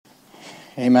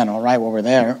Amen. All right, well, we're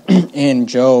there in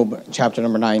Job chapter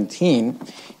number 19.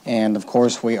 And, of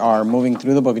course, we are moving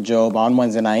through the book of Job on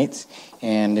Wednesday nights.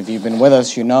 And if you've been with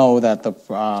us, you know that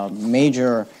the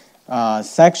major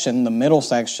section, the middle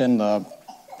section, the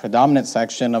predominant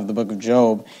section of the book of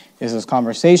Job is this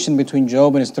conversation between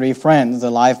Job and his three friends,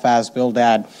 Eliphaz,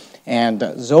 Bildad, and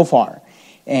Zophar.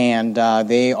 And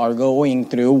they are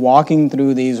walking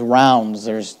through these rounds.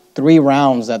 There's 3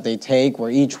 rounds that they take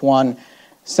where each one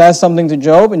says something to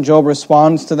Job, and Job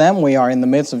responds to them. We are in the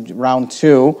midst of round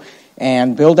 2,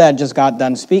 and Bildad just got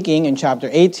done speaking in chapter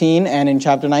 18, and in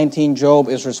chapter 19, Job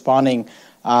is responding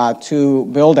to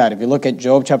Bildad. If you look at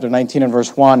Job chapter 19 and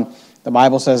verse 1, the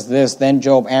Bible says this, "Then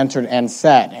Job answered and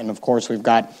said," and of course we've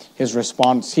got his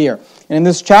response here. And in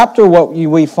this chapter, what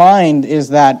we find is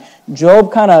that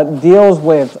Job kind of deals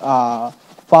with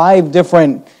 5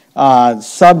 different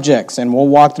subjects, and we'll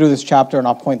walk through this chapter and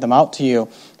I'll point them out to you.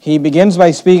 He begins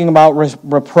by speaking about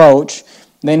reproach.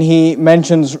 Then he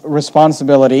mentions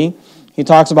responsibility. He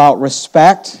talks about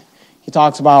respect. He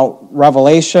talks about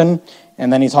revelation.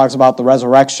 And then he talks about the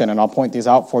resurrection. And I'll point these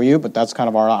out for you, but that's kind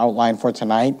of our outline for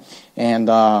tonight.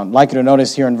 And I'd like you to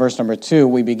notice here in verse number 2,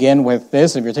 we begin with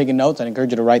this. If you're taking notes, I'd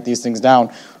encourage you to write these things down.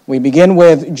 We begin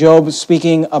with Job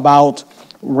speaking about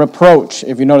reproach.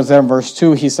 If you notice there in verse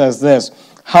 2, he says this,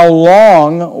 "How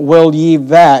long will ye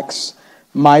vex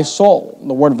my soul?"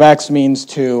 The word vex means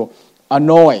to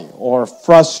annoy or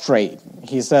frustrate.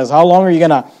 He says, how long are you going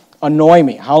to annoy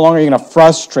me? How long are you going to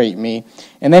frustrate me?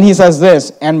 And then he says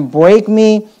this, "And break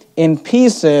me in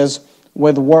pieces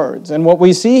with words." And what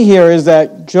we see here is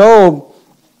that Job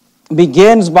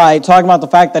begins by talking about the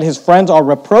fact that his friends are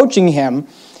reproaching him,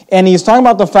 and he's talking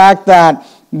about the fact that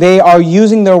they are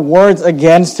using their words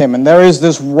against him. And there is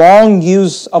this wrong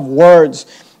use of words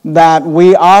that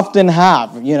we often have,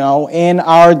 in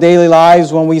our daily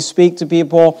lives when we speak to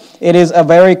people. It is a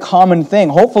very common thing.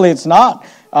 Hopefully it's not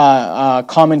a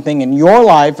common thing in your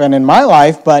life and in my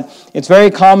life, but it's very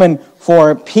common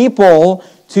for people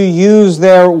to use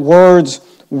their words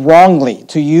wrongly,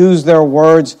 to use their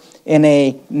words in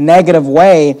a negative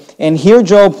way. And here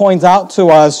Job points out to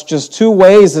us just 2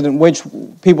 ways in which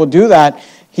people do that.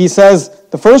 He says,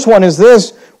 the first one is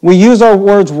this: we use our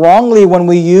words wrongly when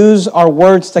we use our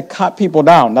words to cut people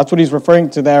down. That's what he's referring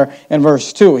to there in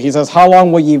verse 2. He says, "How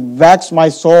long will ye vex my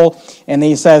soul?" And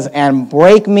he says, "And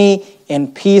break me in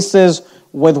pieces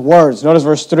with words." Notice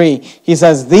verse 3. He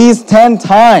says, "These 10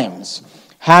 times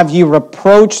have ye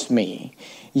reproached me.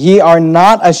 Ye are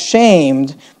not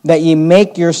ashamed that ye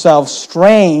make yourselves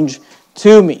strange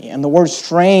to me." And the word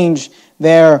strange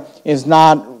there is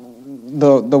not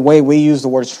the way we use the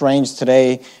word strange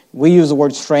today. We use the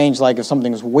word strange like if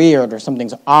something's weird or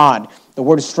something's odd. The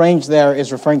word strange there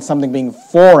is referring to something being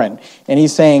foreign. And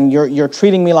he's saying, you're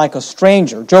treating me like a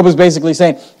stranger. Job is basically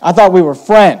saying, I thought we were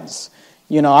friends.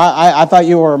 I thought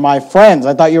you were my friends.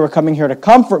 I thought you were coming here to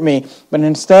comfort me. But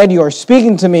instead you are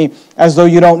speaking to me as though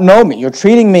you don't know me. You're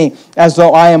treating me as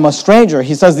though I am a stranger.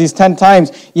 He says these 10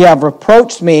 times, you have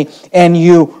reproached me and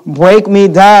you break me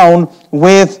down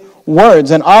with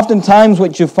words. And oftentimes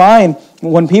what you find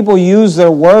when people use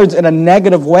their words in a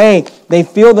negative way, they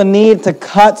feel the need to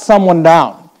cut someone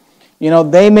down.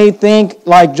 They may think,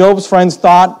 like Job's friends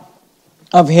thought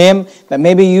of him, that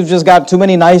maybe you've just got too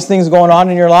many nice things going on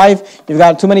in your life. You've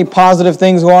got too many positive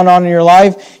things going on in your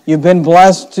life. You've been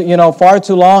blessed, far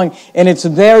too long. And it's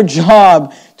their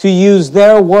job to use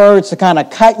their words to kind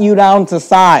of cut you down to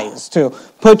size, to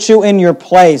put you in your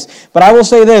place. But I will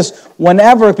say this,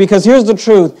 because here's the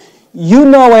truth, you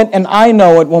know it and I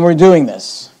know it when we're doing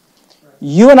this.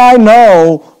 You and I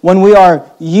know when we are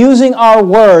using our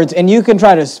words, and you can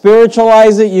try to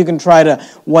spiritualize it, you can try to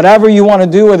whatever you want to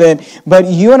do with it, but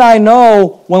you and I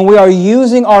know when we are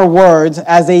using our words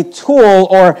as a tool,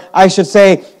 or I should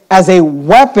say as a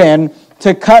weapon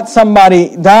to cut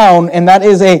somebody down, and that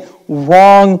is a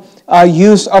wrong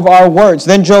use of our words.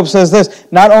 Then Job says this,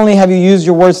 not only have you used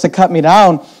your words to cut me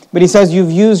down, but he says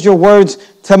you've used your words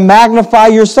to magnify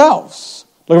yourselves.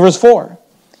 Look at verse 4.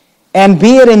 "And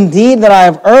be it indeed that I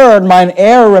have erred, mine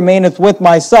error remaineth with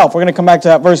myself." We're going to come back to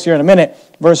that verse here in a minute.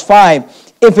 Verse 5.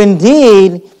 "If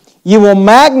indeed you will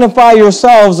magnify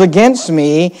yourselves against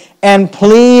me and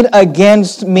plead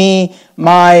against me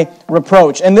my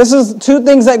reproach." And this is 2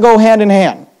 things that go hand in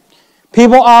hand.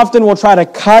 People often will try to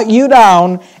cut you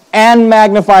down and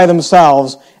magnify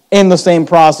themselves in the same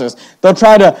process. They'll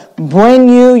try to bring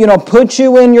you, put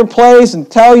you in your place and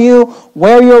tell you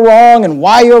where you're wrong and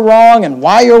why you're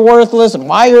worthless and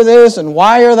why you're this and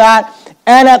why you're that.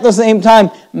 and at the same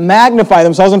time magnify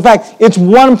themselves. In fact, it's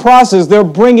one process. They're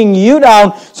bringing you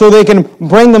down so they can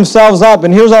bring themselves up.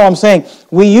 And here's all I'm saying.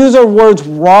 We use our words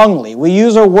wrongly. We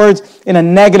use our words in a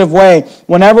negative way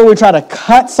whenever we try to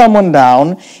cut someone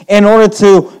down in order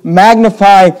to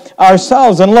magnify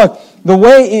ourselves. And look, the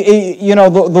way,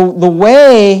 the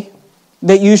way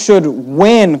that you should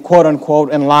win, quote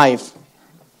unquote, in life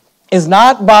is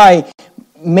not by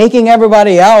making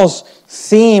everybody else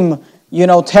seem,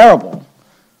 terrible.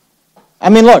 I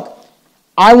mean, look,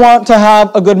 I want to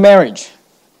have a good marriage.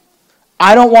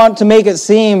 I don't want to make it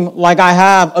seem like I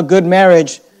have a good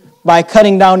marriage by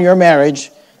cutting down your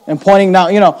marriage and pointing down,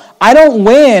 I don't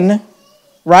win,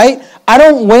 right? I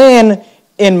don't win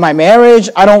in my marriage.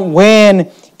 I don't win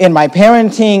in my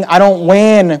parenting. I don't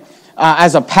win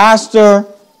as a pastor.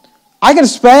 I can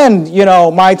spend,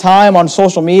 my time on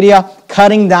social media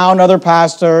cutting down other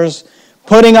pastors,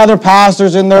 putting other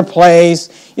pastors in their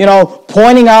place,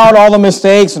 pointing out all the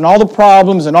mistakes and all the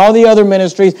problems and all the other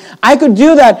ministries. I could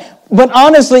do that, but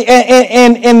honestly,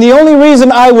 and the only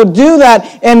reason I would do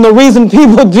that and the reason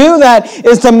people do that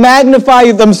is to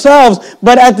magnify themselves.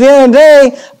 But at the end of the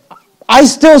day, I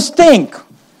still stink,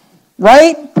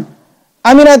 right?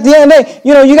 I mean, at the end of the day,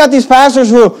 you got these pastors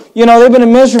who, they've been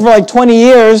in ministry for like 20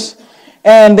 years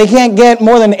and they can't get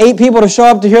more than 8 people to show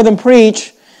up to hear them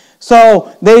preach.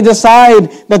 So they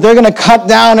decide that they're going to cut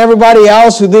down everybody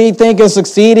else who they think is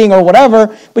succeeding or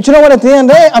whatever. But you know what? At the end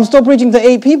of the day, I'm still preaching to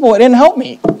 8 people. It didn't help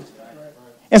me.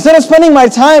 Instead of spending my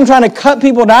time trying to cut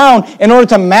people down in order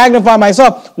to magnify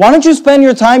myself, why don't you spend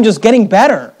your time just getting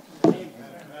better?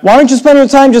 Why don't you spend your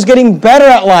time just getting better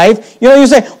at life? You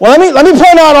say, well, let me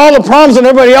point out all the problems in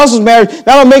everybody else's marriage.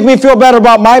 That'll make me feel better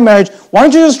about my marriage. Why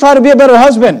don't you just try to be a better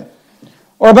husband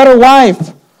or a better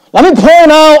wife? Let me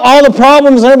point out all the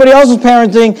problems in everybody else's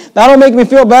parenting. That'll make me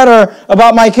feel better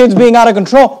about my kids being out of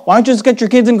control. Why don't you just get your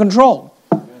kids in control?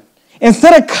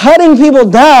 Instead of cutting people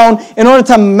down in order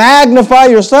to magnify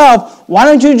yourself, why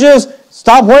don't you just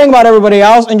stop worrying about everybody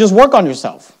else and just work on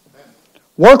yourself?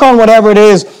 Work on whatever it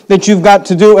is that you've got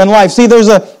to do in life. See, there's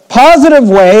a positive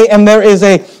way and there is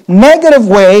a negative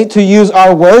way to use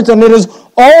our words, and it is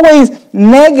always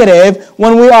negative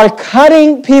when we are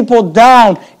cutting people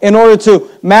down in order to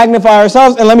magnify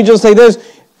ourselves. And let me just say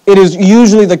this, it is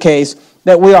usually the case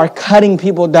that we are cutting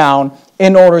people down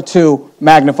in order to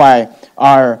magnify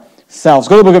ourselves.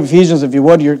 Go to the book of Ephesians if you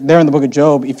would. You're there in the book of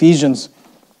Job. Ephesians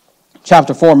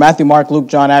chapter 4. Matthew, Mark, Luke,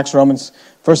 John, Acts, Romans,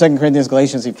 1st, 2nd Corinthians,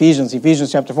 Galatians,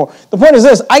 Ephesians chapter 4. The point is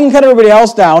this, I can cut everybody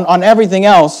else down on everything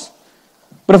else,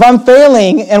 but if I'm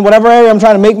failing in whatever area I'm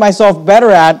trying to make myself better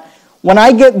at, when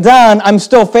I get done, I'm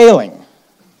still failing.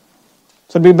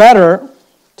 So it'd be better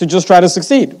to just try to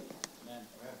succeed.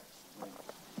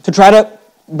 To try to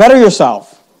better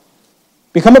yourself.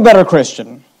 Become a better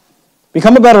Christian.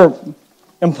 Become a better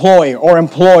employee or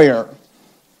employer.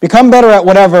 Become better at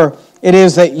whatever it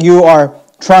is that you are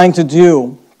trying to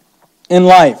do in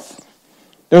life.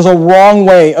 There's a wrong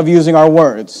way of using our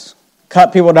words.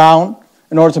 Cut people down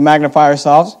in order to magnify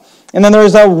ourselves. And then there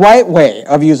is a right way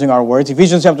of using our words.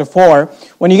 Ephesians chapter 4.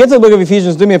 When you get to the book of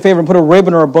Ephesians, do me a favor and put a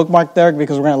ribbon or a bookmark there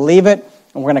because we're going to leave it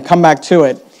and we're going to come back to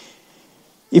it.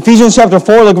 Ephesians chapter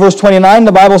 4, look at verse 29.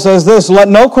 The Bible says this, let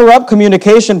no corrupt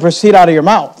communication proceed out of your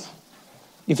mouth.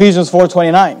 Ephesians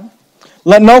 4:29.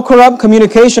 Let no corrupt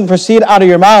communication proceed out of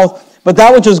your mouth, but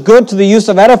that which is good to the use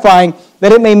of edifying,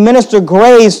 that it may minister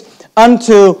grace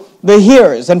unto the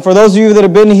hearers. And for those of you that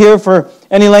have been here for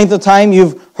any length of time,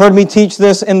 you've heard me teach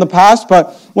this in the past,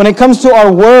 but when it comes to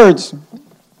our words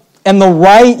and the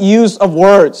right use of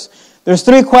words, there's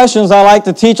 3 questions I like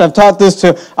to teach. I've taught this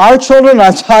to our children.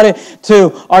 I've taught it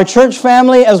to our church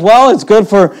family as well. It's good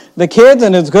for the kids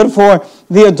and it's good for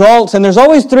the adults. And there's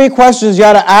always 3 questions you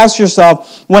got to ask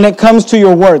yourself when it comes to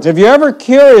your words. If you're ever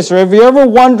curious or if you're ever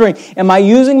wondering, am I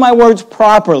using my words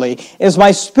properly? Is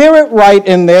my spirit right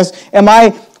in this? Am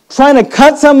I trying to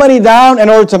cut somebody down in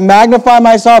order to magnify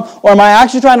myself, or am I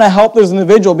actually trying to help this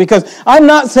individual? Because I'm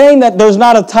not saying that there's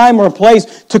not a time or a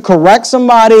place to correct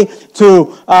somebody,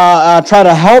 to try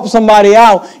to help somebody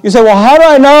out. You say, well, how do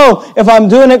I know if I'm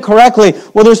doing it correctly?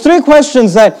 Well, there's 3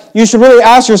 questions that you should really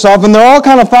ask yourself, and they're all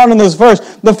kind of found in this verse.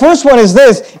 The first one is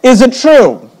this, is it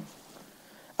true?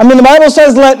 I mean, the Bible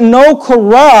says, let no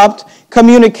corrupt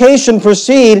communication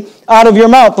proceed out of your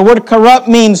mouth. The word corrupt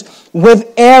means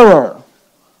with error,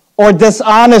 or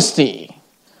dishonesty,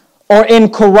 or in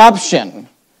corruption,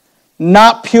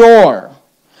 not pure.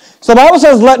 So the Bible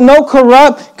says, let no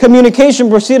corrupt communication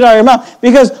proceed out of your mouth.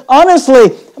 Because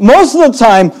honestly, most of the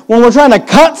time, when we're trying to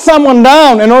cut someone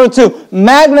down in order to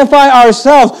magnify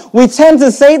ourselves, we tend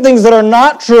to say things that are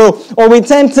not true, or we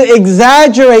tend to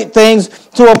exaggerate things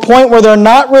to a point where they're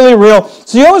not really real.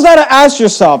 So you always got to ask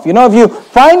yourself, if you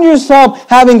find yourself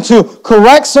having to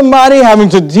correct somebody, having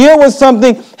to deal with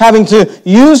something, having to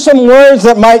use some words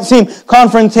that might seem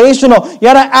confrontational, you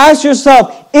got to ask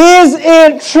yourself, is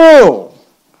it true?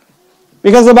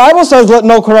 Because the Bible says, let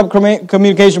no corrupt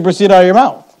communication proceed out of your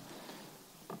mouth.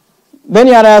 Then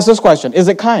you got to ask this question, is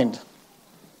it kind?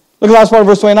 Look at the last part of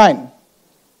verse 29.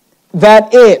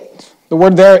 That it, the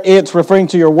word there, it's referring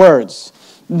to your words,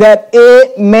 that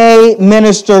it may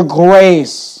minister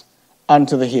grace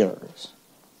unto the hearers.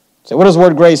 So what does the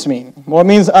word grace mean? Well, it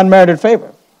means unmerited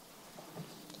favor.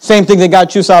 Same thing that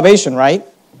got you salvation, right?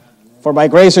 For by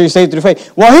grace are you saved through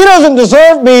faith. Well, he doesn't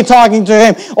deserve me talking to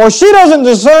him, or she doesn't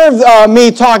deserve me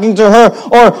talking to her,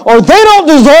 or they don't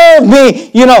deserve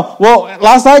me. Well,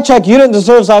 last I checked, you didn't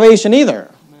deserve salvation either.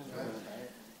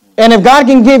 And if God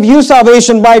can give you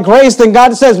salvation by grace, then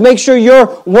God says, make sure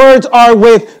your words are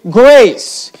with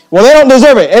grace. Well, they don't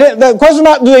deserve it. And the question is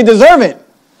not, do they deserve it?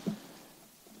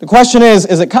 The question is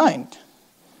it kind?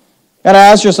 You got to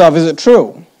ask yourself, is it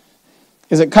true?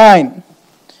 Is it kind?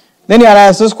 Then you got to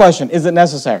ask this question, is it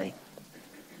necessary?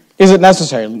 Is it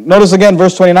necessary? Notice again,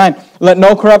 verse 29, let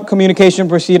no corrupt communication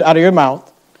proceed out of your mouth.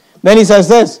 Then he says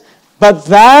this, but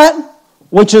that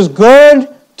which is good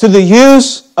to the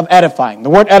use of edifying. The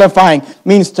word edifying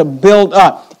means to build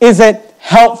up. Is it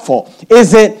helpful?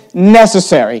 Is it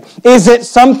necessary? Is it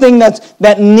something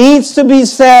that needs to be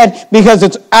said because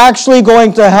it's actually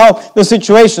going to help the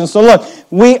situation? So look,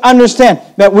 we understand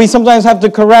that we sometimes have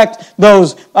to correct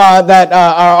those that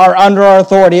are under our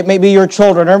authority. It may be your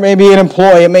children, or it may be an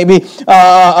employee, it may be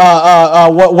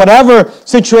whatever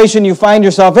situation you find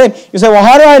yourself in. You say, well,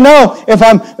 how do I know if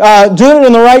I'm doing it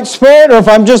in the right spirit, or if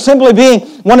I'm just simply being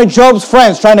one of Job's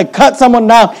friends, trying to cut someone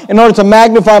down in order to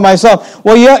magnify myself?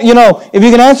 Well, if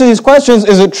you can answer these questions,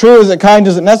 is it true, is it kind,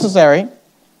 is it necessary?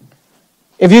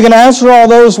 If you can answer all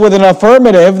those with an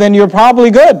affirmative, then you're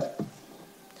probably good.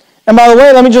 And by the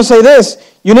way, let me just say this,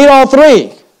 you need all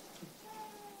three.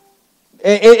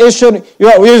 It should,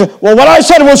 well, what I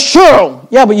said was true.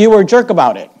 Yeah, but you were a jerk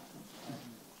about it.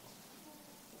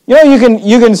 You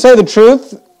can say the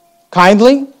truth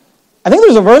kindly. I think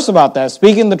there's a verse about that,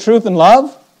 speaking the truth in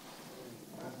love.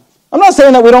 I'm not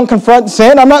saying that we don't confront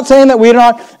sin. I'm not saying that we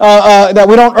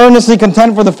don't earnestly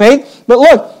contend for the faith. But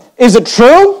look, is it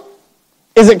true?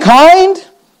 Is it kind?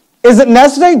 Is it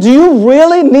necessary? Do you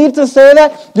really need to say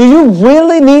that? Do you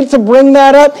really need to bring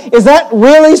that up? Is that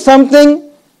really something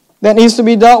that needs to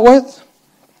be dealt with?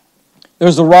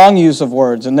 There's the wrong use of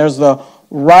words, and there's the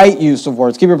right use of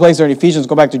words. Keep your place there in Ephesians.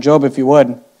 Go back to Job if you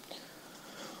would.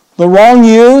 The wrong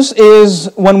use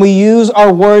is when we use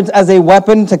our words as a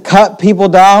weapon to cut people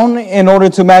down in order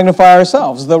to magnify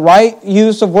ourselves. The right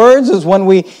use of words is when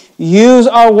we use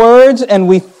our words and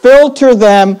we filter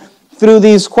them through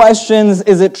these questions.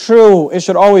 Is it true? It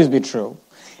should always be true.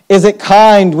 Is it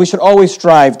kind? We should always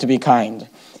strive to be kind.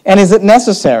 And is it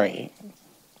necessary?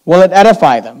 Will it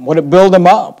edify them? Will it build them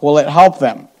up? Will it help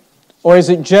them? Or is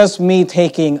it just me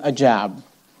taking a jab?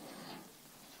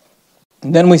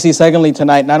 And then we see, secondly,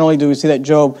 tonight, not only do we see that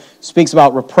Job speaks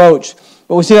about reproach,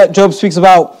 but we see that Job speaks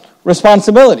about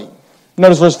responsibility.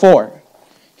 Notice verse 4.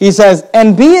 He says,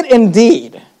 and be it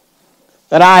indeed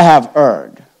that I have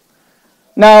erred.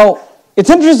 Now, it's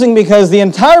interesting because the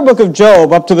entire book of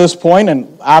Job, up to this point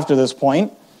and after this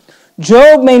point,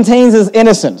 Job maintains his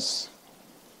innocence.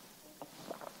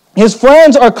 His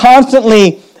friends are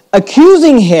constantly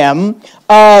accusing him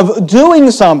of doing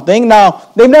something. Now,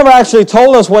 they've never actually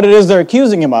told us what it is they're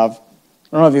accusing him of. I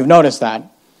don't know if you've noticed that.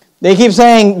 They keep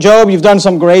saying, Job, you've done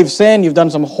some grave sin. You've done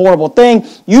some horrible thing.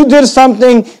 You did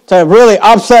something to really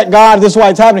upset God. This is why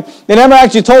it's happening. They never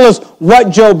actually told us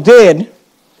what Job did.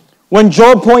 When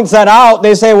Job points that out,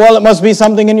 they say, well, it must be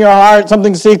something in your heart,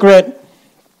 something secret.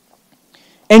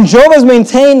 And Job has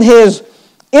maintained his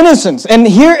innocence. And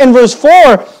here in verse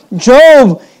 4,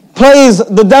 Job plays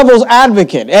the devil's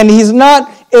advocate. And he's not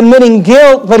admitting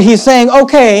guilt, but he's saying,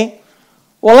 okay,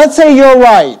 well, let's say you're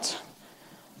right.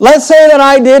 Let's say that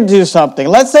I did do something.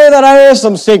 Let's say that I is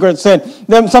some secret sin,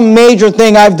 some major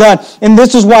thing I've done, and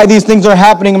this is why these things are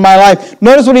happening in my life.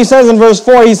 Notice what he says in verse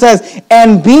 4. He says,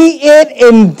 and be it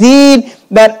indeed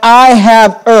that I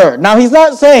have erred. Now, he's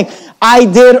not saying, I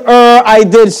did err, I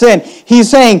did sin. He's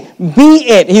saying, be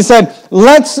it. He said,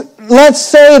 let's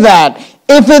say that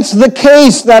if it's the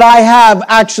case that I have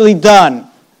actually done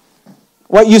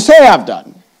what you say I've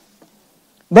done.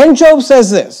 Then Job says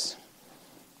this.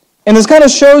 And this kind of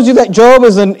shows you that Job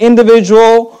is an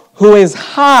individual who is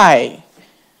high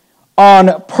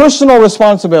on personal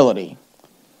responsibility.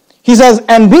 He says,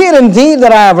 and be it indeed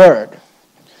that I have erred.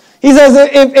 He says,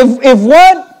 if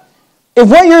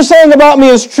what you're saying about me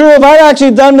is true, if I've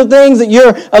actually done the things that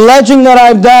you're alleging that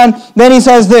I've done, then he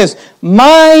says this,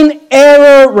 mine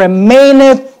error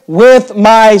remaineth with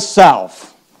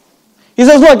myself. He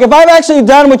says, look, if I've actually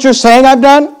done what you're saying I've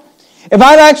done, if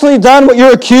I've actually done what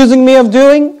you're accusing me of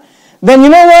doing, then you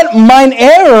know what? Mine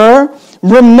error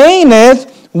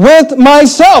remaineth with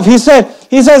myself. He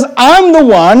says, I'm the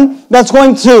one that's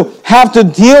going to have to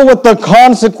deal with the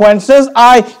consequences.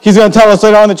 He's going to tell us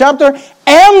later on in the chapter,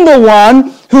 am the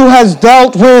one who has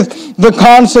dealt with the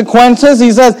consequences.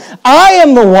 He says, I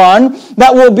am the one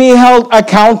that will be held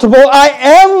accountable. I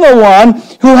am the one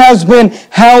who has been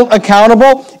held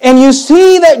accountable. And you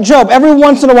see that Job, every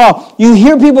once in a while, you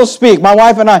hear people speak. My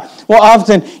wife and I will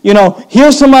often,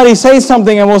 hear somebody say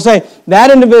something and we'll say,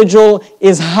 that individual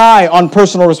is high on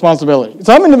personal responsibility.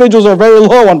 Some individuals are very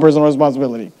low on personal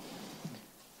responsibility.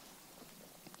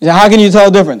 How can you tell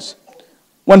the difference?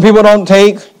 When people don't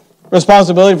take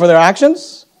responsibility for their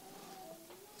actions?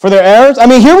 For their errors? I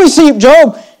mean, here we see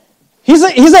Job. He's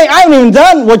saying, I haven't even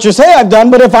done what you say I've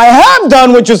done, but if I have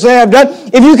done what you say I've done,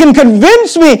 if you can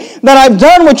convince me that I've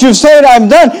done what you've said I've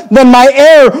done, then my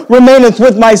error remaineth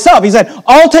with myself. He said,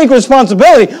 I'll take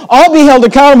responsibility. I'll be held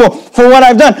accountable for what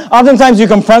I've done. Oftentimes you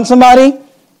confront somebody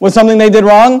with something they did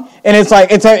wrong, and it's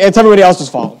like, it's everybody else's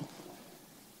fault.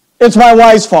 It's my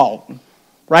wife's fault.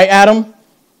 Right, Adam?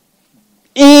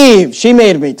 Eve, she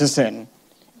made me to sin.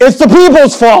 It's the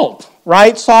people's fault.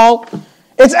 Right, Saul?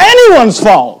 It's anyone's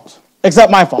fault,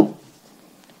 except my fault.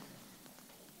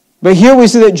 But here we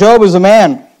see that Job is a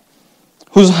man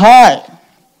who's high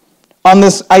on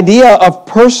this idea of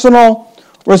personal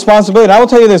responsibility. And I will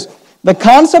tell you this, the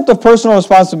concept of personal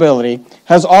responsibility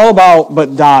has all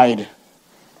but died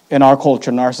in our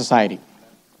culture, in our society.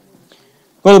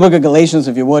 Go to the book of Galatians,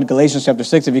 if you would, Galatians chapter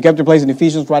 6. If you kept your place in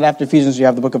Ephesians, right after Ephesians, you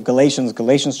have the book of Galatians,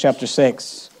 Galatians chapter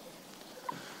 6.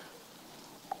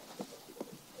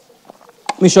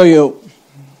 Let me show you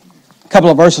a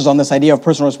couple of verses on this idea of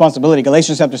personal responsibility.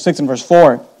 Galatians chapter 6 and verse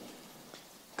 4.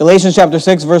 Galatians chapter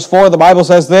 6, verse 4, the Bible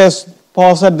says this,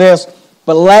 Paul said this,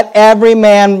 but let every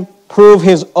man prove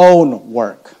his own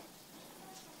work.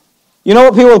 You know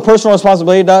what people with personal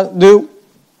responsibility do?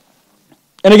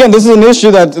 And again, this is an issue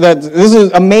that this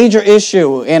is a major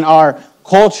issue in our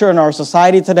culture, in our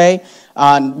society today.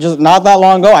 Just not that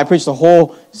long ago, I preached a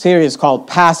whole series called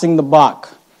Passing the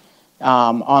Buck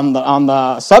on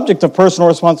the subject of personal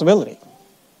responsibility.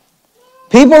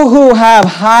 People who have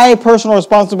high personal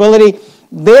responsibility,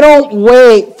 they don't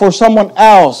wait for someone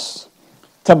else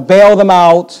to bail them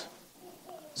out,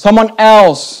 someone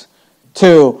else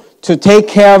to take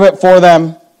care of it for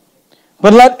them.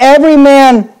 But let every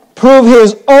man prove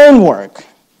his own work,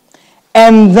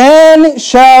 and then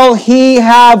shall he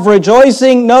have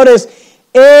rejoicing, notice,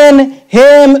 in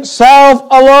himself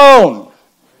alone.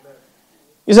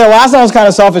 You say, well, that sounds kind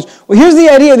of selfish. Well, here's the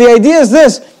idea. The idea is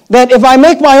this, that if I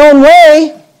make my own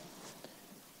way,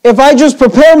 if I just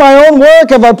prepare my own work,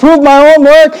 if I prove my own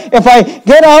work, if I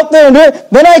get out there and do it,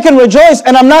 then I can rejoice,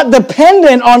 and I'm not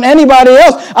dependent on anybody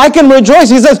else. I can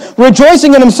rejoice. He says,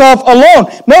 rejoicing in himself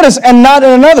alone. Notice, and not in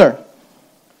another.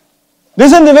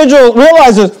 This individual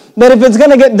realizes that if it's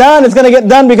going to get done, it's going to get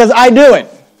done because I do it.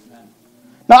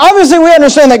 Now, obviously, we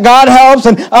understand that God helps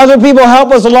and other people help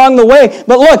us along the way.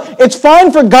 But look, it's fine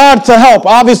for God to help.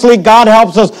 Obviously, God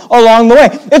helps us along the way.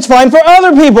 It's fine for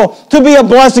other people to be a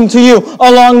blessing to you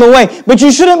along the way. But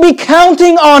you shouldn't be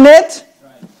counting on it.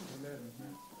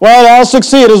 Well, I'll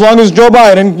succeed as long as Joe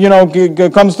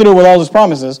Biden, comes through with all his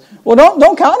promises. Well,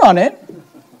 don't count on it.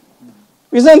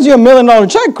 If he sends you $1 million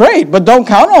check, great, but don't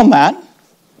count on that.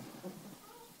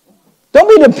 Don't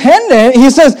be dependent. He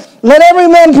says, let every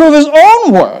man prove his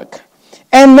own work,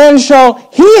 and then shall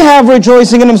he have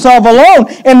rejoicing in himself alone,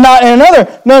 and not in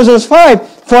another. Notice verse 5,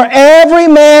 for every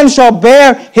man shall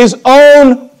bear his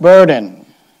own burden.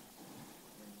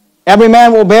 Every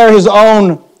man will bear his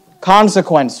own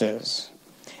consequences.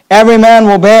 Every man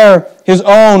will bear his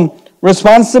own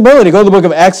responsibility. Go to the book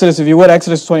of Exodus, if you would,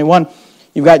 Exodus 21.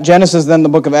 You've got Genesis, then the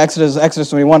book of Exodus, Exodus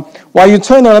 21. While you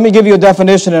turn there, let me give you a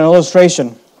definition and an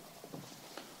illustration.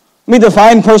 Let me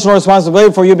define personal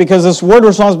responsibility for you, because this word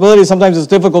responsibility sometimes is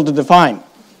difficult to define.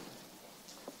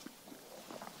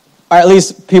 Or at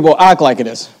least people act like it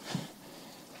is.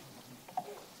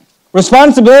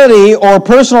 Responsibility or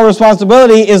personal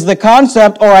responsibility is the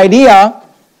concept or idea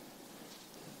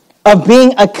of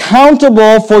being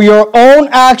accountable for your own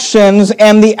actions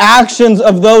and the actions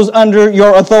of those under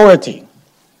your authority.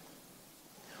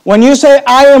 When you say,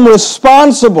 I am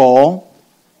responsible,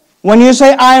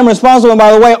 and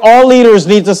by the way, all leaders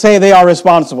need to say they are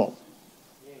responsible.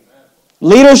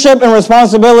 Leadership and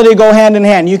responsibility go hand in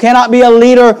hand. You cannot be a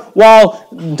leader while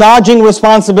dodging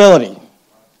responsibility.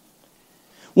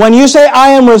 When you say, I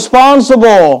am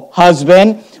responsible,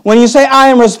 husband, when you say, I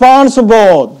am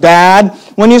responsible, dad,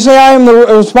 when you say, I am the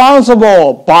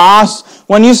responsible boss,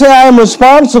 when you say, I am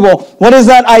responsible, what is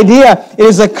that idea? It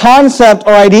is a concept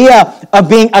or idea of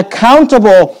being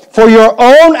accountable for your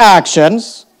own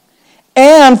actions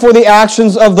and for the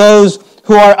actions of those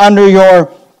who are under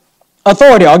your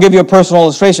authority. I'll give you a personal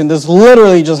illustration. This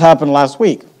literally just happened last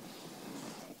week.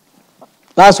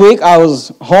 Last week, I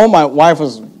was home. My wife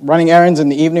was running errands in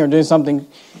the evening or doing something,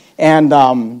 and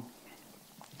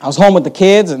I was home with the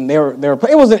kids, and they were.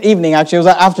 It wasn't evening actually; it was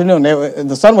afternoon.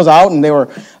 The sun was out, and they were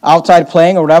outside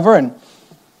playing or whatever. And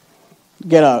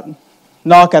get a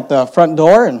knock at the front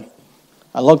door, and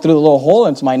I looked through the little hole,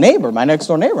 and it's my neighbor, my next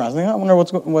door neighbor. I was like, I wonder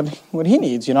what he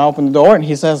needs. I opened the door, and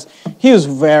he says he was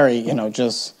very,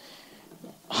 just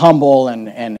humble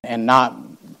and not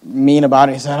mean about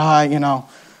it. He said, I don't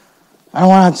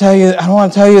want to tell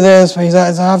you this, but he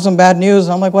said, I have some bad news.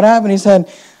 I'm like, what happened? He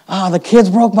said, the kids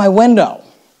broke my window.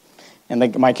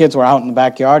 And my kids were out in the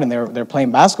backyard, and they're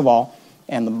playing basketball,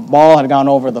 and the ball had gone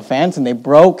over the fence, and they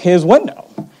broke his window.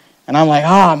 And I'm like,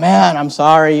 man, I'm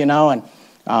sorry, and I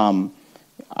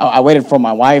waited for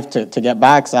my wife to get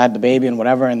back, because I had the baby and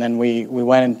whatever, and then we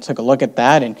went and took a look at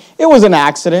that, and it was an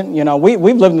accident.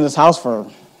 We've lived in this house for,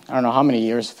 I don't know how many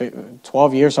years,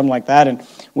 12 years, something like that, and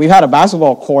we've had a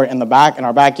basketball court in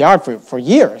our backyard for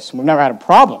years. We've never had a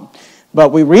problem.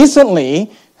 But we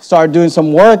recently started doing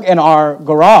some work in our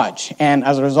garage. And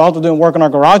as a result of doing work in our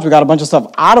garage, we got a bunch of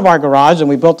stuff out of our garage, and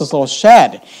we built this little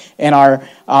shed in our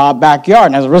backyard.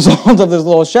 And as a result of this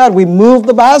little shed, we moved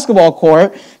the basketball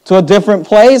court to a different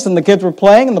place, and the kids were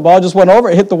playing, and the ball just went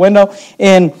over. It hit the window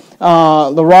in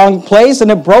the wrong place, and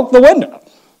it broke the window.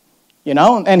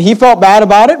 And he felt bad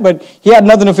about it, but he had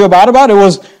nothing to feel bad about. It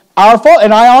was our fault.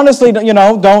 And I honestly,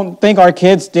 don't think our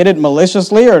kids did it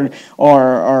maliciously or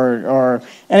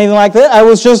anything like that. I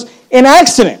was just an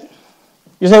accident.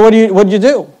 You say, what did you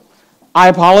do? I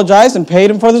apologized and paid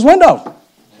him for this window.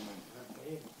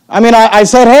 I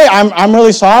said, hey, I'm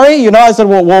really sorry. I said,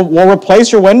 we'll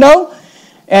replace your window.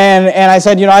 And I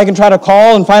said, I can try to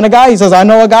call and find a guy. He says, I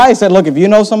know a guy. He said, look, if you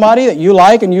know somebody that you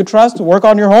like and you trust to work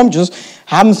on your home, just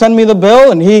have him send me the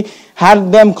bill. And he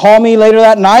had them call me later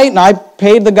that night, and I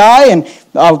paid the guy, and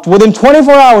within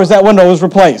 24 hours, that window was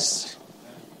replaced.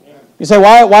 You say,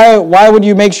 why would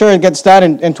you make sure it gets done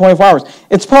in 24 hours?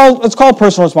 It's called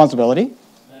personal responsibility.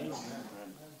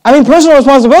 Personal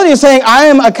responsibility is saying I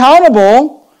am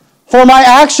accountable for my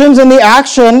actions and the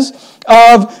actions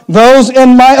of those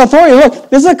in my authority. Look,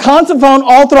 this is a concept found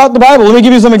all throughout the Bible. Let me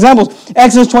give you some examples.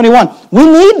 Exodus 21. We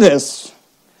need this.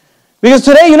 Because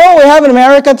today, what we have in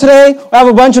America today? We have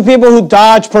a bunch of people who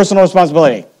dodge personal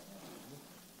responsibility.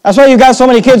 That's why you've got so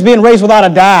many kids being raised without a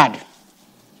dad.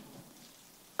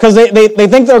 Because they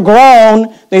think they're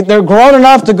grown. They're grown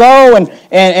enough to go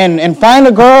and find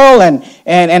a girl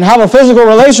and have a physical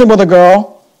relationship with a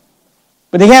girl.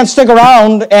 But they can't stick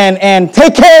around and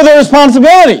take care of their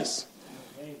responsibilities.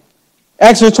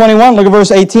 Exodus 21, look at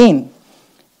verse 18.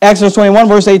 Exodus 21,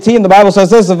 verse 18, the Bible says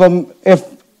this,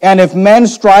 if men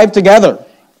strive together,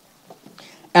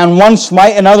 and one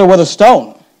smite another with a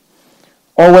stone,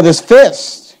 or with his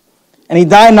fist, and he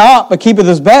die not, but keepeth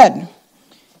his bed,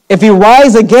 if he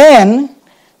rise again,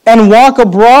 and walk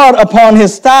abroad upon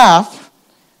his staff,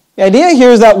 the idea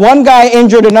here is that one guy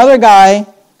injured another guy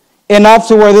enough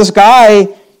to where this guy,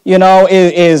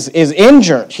 is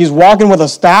injured. He's walking with a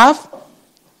staff.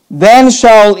 Then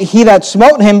shall he that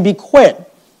smote him be quit.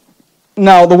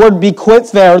 Now, the word be quit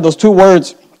there, those two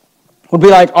words, would be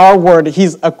like our word,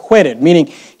 he's acquitted, meaning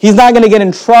he's not going to get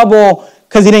in trouble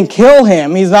because he didn't kill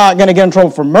him. He's not going to get in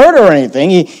trouble for murder or anything.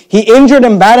 He injured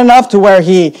him bad enough to where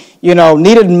he,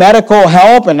 needed medical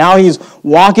help, and now he's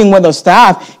walking with a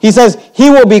staff. He says he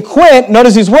will be quit.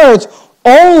 Notice these words,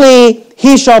 only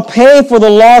he shall pay for the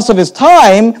loss of his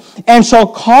time and shall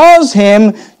cause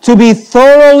him to be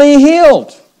thoroughly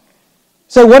healed.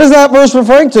 So what is that verse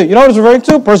referring to? You know what it's referring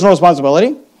to? Personal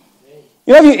responsibility.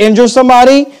 If you injure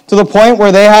somebody to the point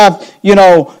where they have,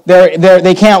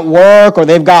 they can't work or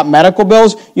they've got medical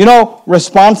bills,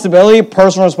 responsibility,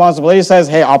 personal responsibility says,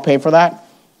 hey, I'll pay for that.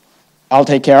 I'll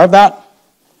take care of that.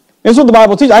 This is what the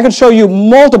Bible teaches. I can show you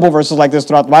multiple verses like this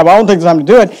throughout the Bible. I don't take the time to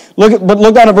do it.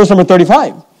 Look down at verse number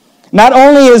 35. Not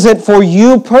only is it for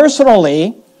you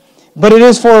personally, but it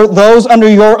is for those under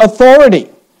your authority.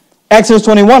 Exodus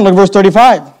 21, look at verse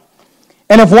 35.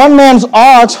 And if one man's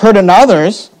ox hurt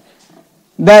another's,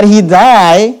 that he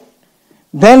die,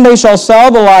 then they shall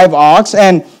sell the live ox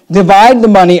and divide the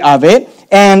money of it,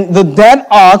 and the dead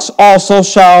ox also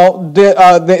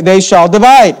they shall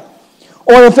divide.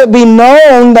 Or if it be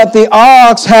known that the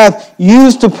ox hath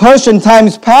used to push in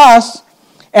times past,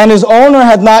 and his owner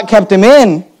hath not kept him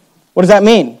in, what does that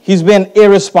mean? He's been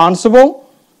irresponsible.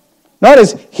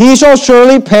 Notice, he shall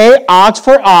surely pay ox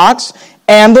for ox,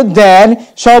 and the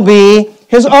dead shall be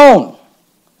his own.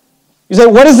 You say,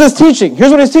 what is this teaching?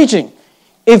 Here's what it's teaching.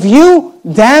 If you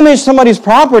damage somebody's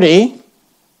property,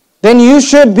 then you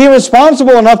should be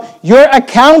responsible enough. You're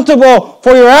accountable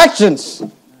for your actions.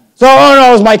 So, oh no,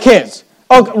 it was my kids.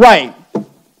 Oh, right. Because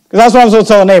that's what I'm supposed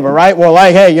to tell a neighbor, right? Well,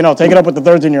 like, hey, take it up with the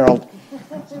 13-year-old.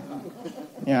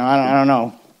 I don't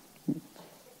know.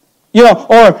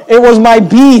 Or it was my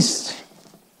beast.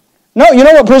 No, you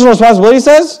know what personal responsibility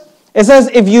says? It says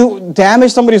if you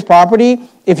damage somebody's property,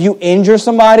 if you injure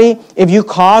somebody, if you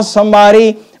cause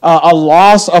somebody a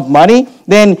loss of money,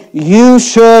 then you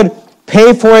should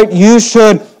pay for it. You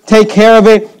should take care of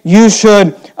it. You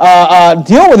should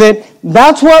deal with it.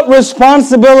 That's what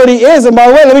responsibility is. And by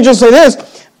the way, let me just say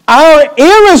this. Our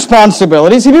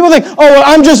irresponsibility, see, people think, oh, well,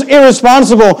 I'm just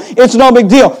irresponsible. It's no big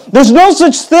deal. There's no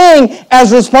such thing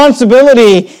as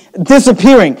responsibility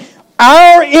disappearing.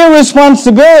 Our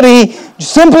irresponsibility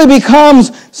simply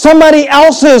becomes somebody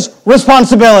else's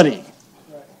responsibility.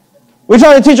 We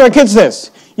try to teach our kids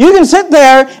this. You can sit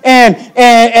there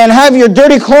and have your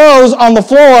dirty clothes on the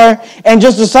floor and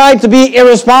just decide to be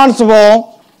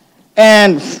irresponsible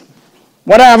and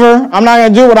whatever. I'm not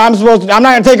going to do what I'm supposed to do. I'm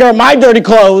not going to take care of my dirty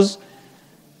clothes.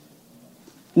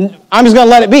 I'm just going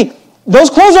to let it be.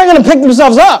 Those clothes aren't going to pick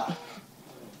themselves up.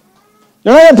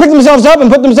 They're not going to pick themselves up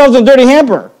and put themselves in a dirty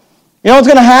hamper. You know what's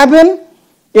going to happen?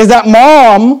 Is that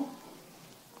mom,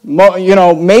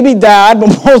 maybe dad, but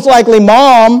most likely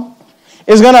mom,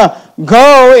 is going to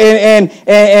go and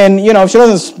if she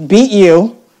doesn't beat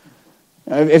you,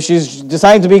 if she's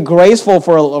deciding to be graceful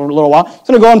for a little while, she's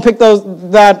going to go and pick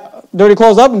that dirty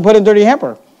clothes up and put it in a dirty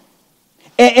hamper.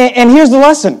 And here's the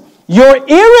lesson. Your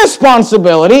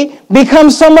irresponsibility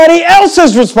becomes somebody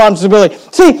else's responsibility.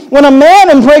 See, when a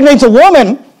man impregnates a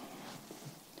woman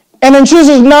and then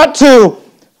chooses not to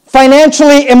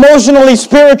financially, emotionally,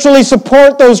 spiritually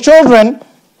support those children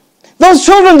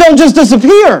don't just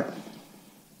disappear.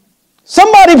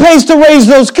 Somebody pays to raise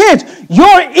those kids.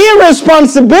 Your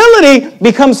irresponsibility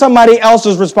becomes somebody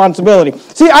else's responsibility.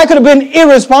 See, I could have been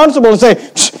irresponsible and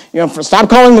say, stop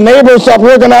calling the neighbors, stop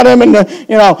working at him, and,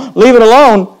 leave it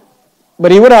alone.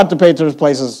 But he would have to pay to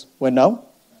replace his window.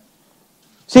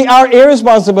 See, our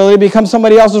irresponsibility becomes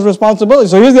somebody else's responsibility.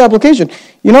 So here's the application.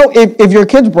 If your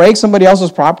kids break somebody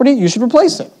else's property, you should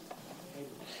replace it.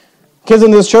 Kids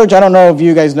in this church, I don't know if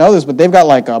you guys know this, but they've got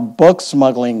like a book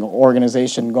smuggling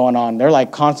organization going on. They're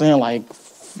like constantly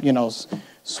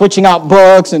switching out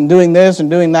books and doing this and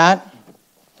doing that.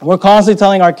 We're constantly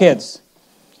telling our kids,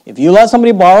 if you let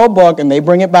somebody borrow a book and they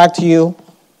bring it back to you,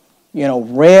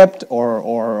 ripped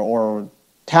or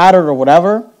tattered or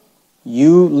whatever,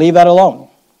 you leave that alone.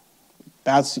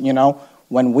 That's,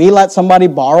 when we let somebody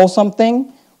borrow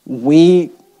something,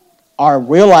 we are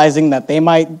realizing that they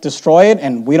might destroy it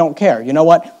and we don't care. You know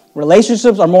what?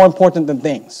 Relationships are more important than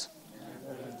things.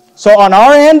 So on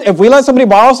our end, if we let somebody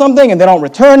borrow something and they don't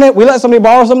return it, we let somebody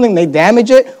borrow something, they damage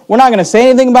it, we're not going to say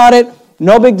anything about it,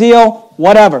 no big deal,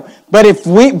 whatever. But if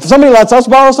somebody lets us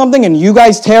borrow something and you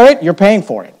guys tear it, you're paying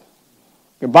for it.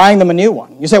 You're buying them a new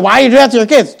one. You say, why do you do that to your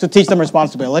kids? To teach them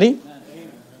responsibility.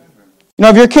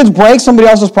 If your kids break somebody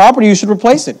else's property, you should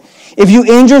replace it. If you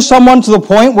injure someone to the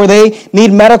point where they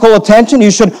need medical attention, you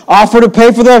should offer to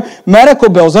pay for their medical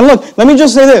bills. And look, let me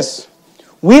just say this.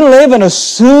 We live in a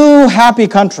sue-happy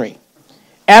country.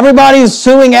 Everybody is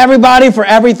suing everybody for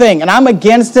everything. And I'm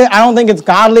against it. I don't think it's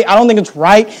godly. I don't think it's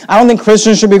right. I don't think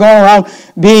Christians should be going around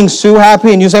being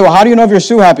sue-happy. And you say, well, how do you know if you're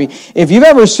sue-happy? If you've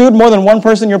ever sued more than one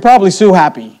person, you're probably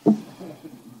sue-happy.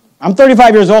 I'm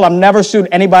 35 years old. I've never sued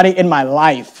anybody in my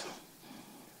life.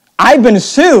 I've been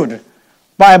sued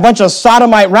by a bunch of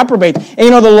sodomite reprobates.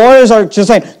 And the lawyers are just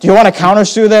saying, do you want to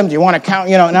countersue them? Do you want to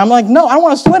and I'm like, no, I don't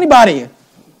want to sue anybody.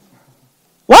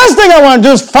 Last thing I want to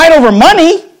do is fight over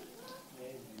money.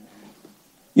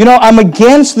 I'm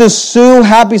against this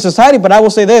sue-happy society, but I will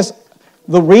say this.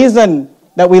 The reason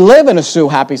that we live in a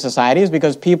sue-happy society is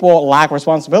because people lack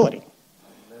responsibility.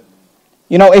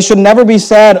 It should never be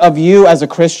said of you as a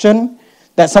Christian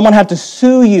that someone had to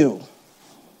sue you.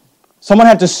 Someone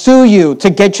had to sue you to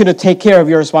get you to take care of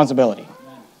your responsibility.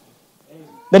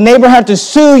 The neighbor had to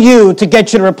sue you to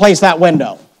get you to replace that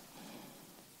window.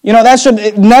 That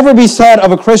should never be said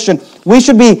of a Christian. We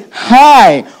should be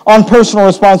high on personal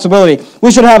responsibility.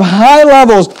 We should have high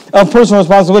levels of personal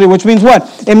responsibility, which means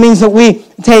what? It means that we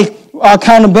take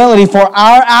accountability for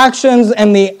our actions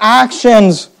and the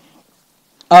actions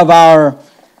of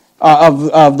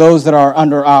of those that are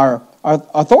under our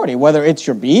authority, whether it's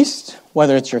your beast,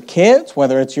 whether it's your kids,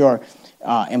 whether it's your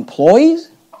employees.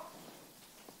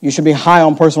 You should be high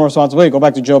on personal responsibility. Go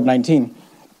back to Job 19.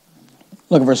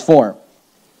 Look at verse 4.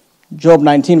 Job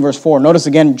 19, verse 4. Notice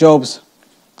again Job's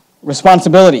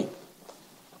responsibility.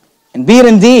 And be it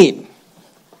indeed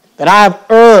that I have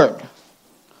erred,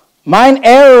 mine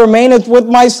error remaineth with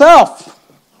myself.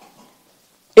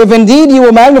 If indeed you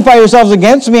will magnify yourselves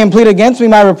against me and plead against me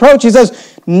my reproach, he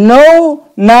says, know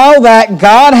now that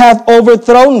God hath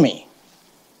overthrown me.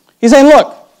 He's saying,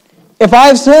 look, if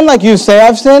I've sinned like you say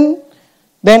I've sinned,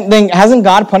 then hasn't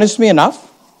God punished me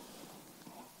enough?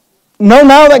 Know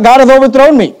now that God hath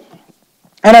overthrown me,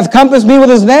 and hath compassed me with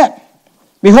his net.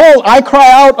 Behold, I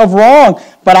cry out of wrong,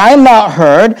 but I am not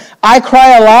heard. I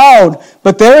cry aloud,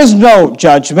 but there is no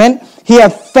judgment. He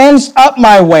hath fenced up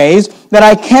my ways, that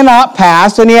I cannot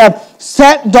pass, and he hath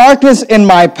set darkness in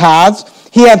my paths.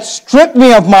 He hath stripped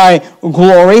me of my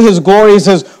glory. His glory is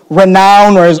his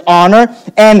renown or his honor,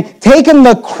 and taken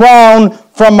the crown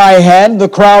from my head. The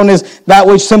crown is that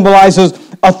which symbolizes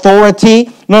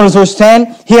authority. Notice verse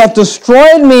 10. He hath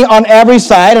destroyed me on every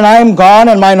side, and I am gone,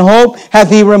 and mine hope hath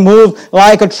he removed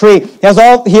like a tree.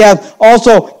 He hath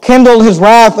also kindled his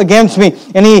wrath against me,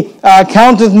 and he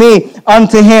counteth me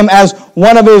unto him as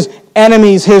one of his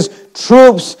enemies. His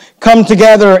troops come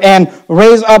together and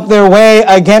raise up their way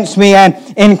against me and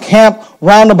encamp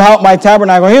round about my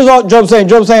tabernacle. Here's what Job's saying.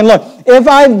 Job's saying, look, if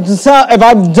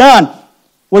I've done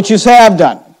what you say I've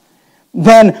done,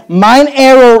 then mine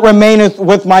error remaineth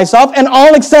with myself, and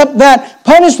I'll accept that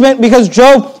punishment because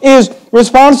Job is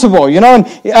responsible. And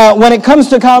when it comes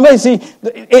to accountability, see,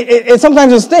 it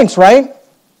sometimes it stinks, right?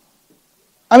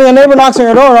 I mean, the neighbor knocks on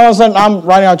your door, and all of a sudden, I'm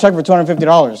writing out a check for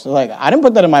 $250. They're like, I didn't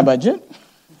put that in my budget.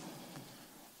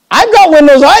 I've got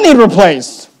windows I need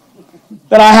replaced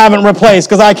that I haven't replaced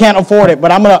because I can't afford it,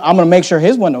 but I'm gonna make sure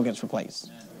his window gets replaced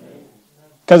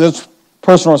because it's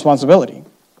personal responsibility.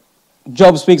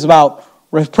 Job speaks about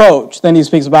reproach, then he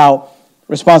speaks about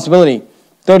responsibility.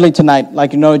 Thirdly, tonight,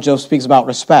 like you know, Job speaks about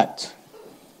respect.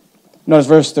 Notice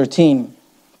verse 13.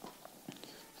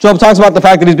 Job talks about the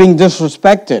fact that he's being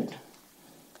disrespected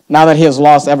now that he has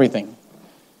lost everything.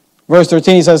 Verse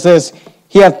 13, he says this,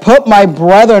 he hath put my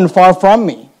brethren far from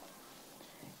me,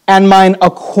 and mine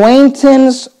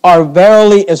acquaintance are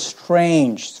verily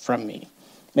estranged from me.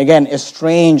 And again,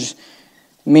 estranged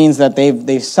means that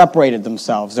they've separated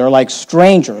themselves. They're like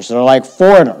strangers. They're like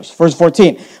foreigners. Verse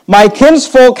 14, my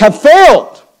kinsfolk have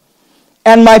failed,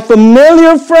 and my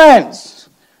familiar friends,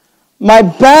 my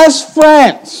best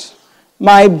friends,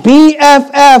 my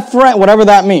BFF friend, whatever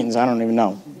that means, I don't even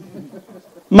know.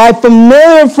 My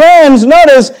familiar friends,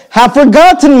 notice, have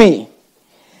forgotten me.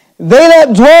 They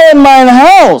that dwell in mine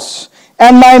house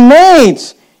and my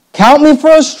maids count me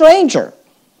for a stranger.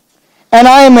 And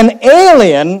I am an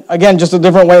alien, again, just a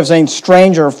different way of saying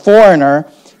stranger, foreigner,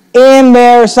 in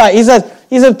their sight. He says,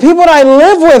 people that I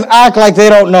live with act like they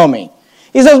don't know me.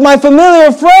 He says, my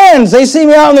familiar friends, they see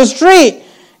me out on the street,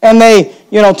 and they,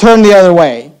 turn the other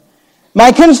way.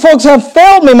 My kinsfolks have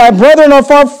failed me. My brethren are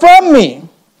far from me.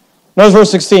 Notice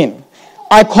verse 16.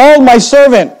 I called my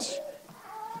servant.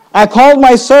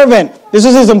 This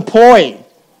is his employee,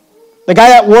 the guy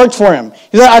that worked for him.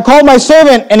 He said, I called my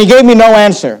servant, and he gave me no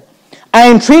answer. I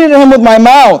entreated him with my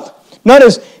mouth.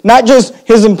 Notice, not just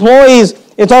his employees,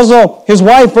 it's also his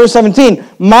wife, verse 17.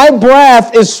 My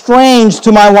breath is strange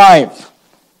to my wife.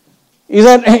 He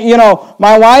said,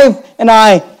 my wife and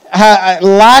I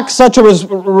lack such a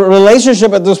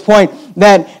relationship at this point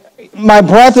that my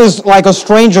breath is like a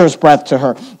stranger's breath to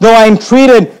her. Though I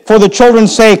entreated for the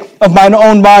children's sake of mine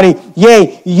own body.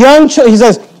 Yea, he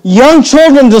says, young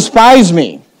children despise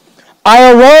me.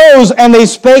 I arose and they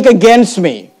spake against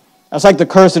me. That's like the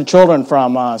cursed children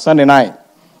from Sunday night.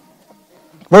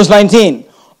 Verse 19.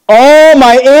 All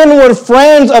my inward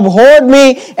friends abhorred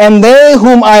me, and they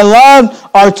whom I loved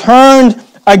are turned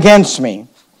against me.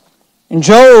 And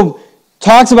Job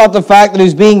talks about the fact that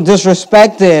he's being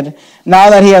disrespected now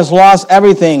that he has lost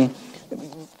everything.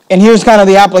 And here's kind of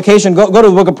the application. Go to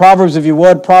the book of Proverbs if you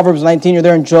would. Proverbs 19, you're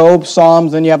there in Job,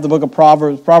 Psalms, then you have the book of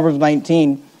Proverbs, Proverbs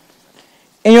 19.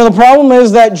 And the problem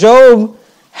is that Job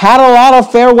had a lot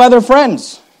of fair weather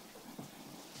friends.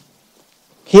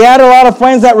 He had a lot of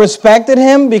friends that respected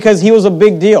him because he was a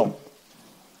big deal.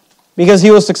 Because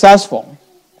he was successful.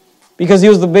 Because he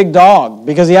was the big dog.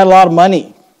 Because he had a lot of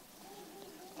money.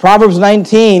 Proverbs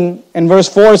 19 and verse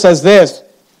 4 says this.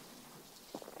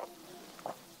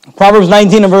 Proverbs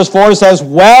 19 and verse 4 says,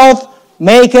 wealth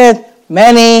maketh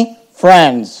many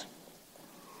friends,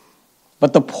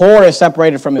 but the poor is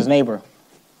separated from his neighbor.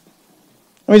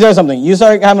 Let me tell you something. You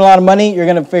start having a lot of money, you're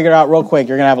going to figure it out real quick.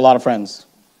 You're going to have a lot of friends.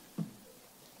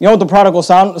 You know what the prodigal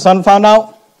son found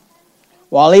out?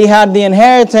 While he had the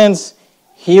inheritance,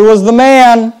 he was the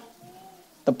man.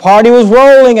 The party was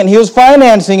rolling and he was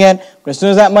financing it. But as soon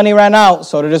as that money ran out,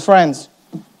 so did his friends.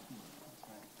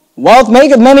 Wealth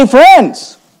maketh many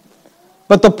friends,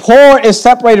 but the poor is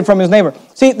separated from his neighbor.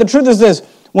 See, the truth is this.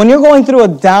 When you're going through a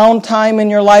downtime in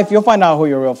your life, you'll find out who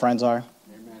your real friends are.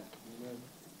 Amen.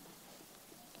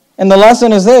 And the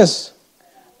lesson is this.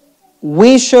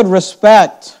 We should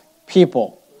respect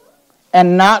people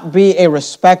and not be a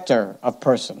respecter of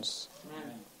persons.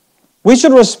 We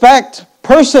should respect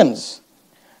persons,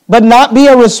 but not be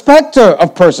a respecter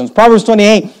of persons. Proverbs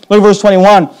 28, look at verse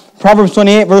 21. Proverbs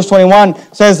 28, verse 21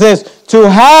 says this, to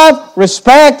have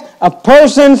respect of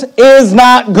persons is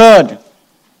not good,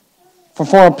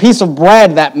 for a piece of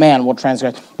bread that man will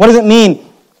transgress. What does it mean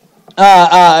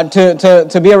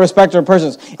to be a respecter of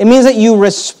persons? It means that you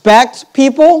respect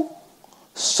people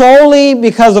solely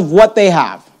because of what they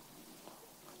have.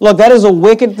 Look, that is a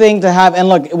wicked thing to have. And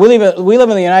look, we live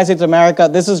in the United States of America.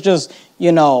 This is just,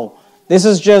 this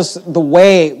is just the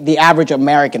way the average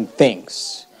American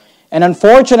thinks. And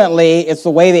unfortunately, it's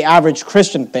the way the average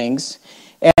Christian thinks.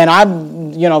 And I've,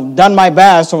 done my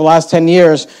best over the last 10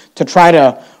 years to try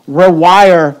to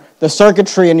rewire the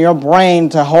circuitry in your brain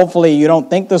to hopefully you don't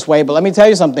think this way. But let me tell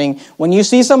you something. When you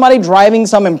see somebody driving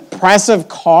some impressive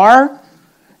car,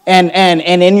 and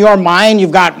in your mind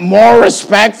you've got more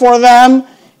respect for them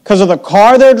because of the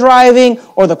car they're driving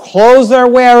or the clothes they're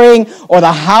wearing or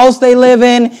the house they live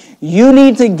in, you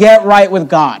need to get right with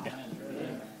God.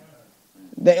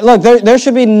 Look, there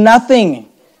should be nothing.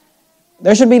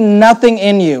 There should be nothing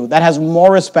in you that has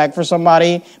more respect for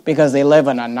somebody because they live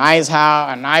in a nice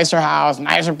house, a nicer house,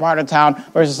 nicer part of town,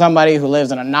 versus somebody who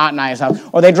lives in a not nice house,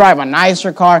 or they drive a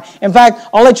nicer car. In fact,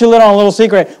 I'll let you in on a little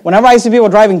secret. Whenever I see people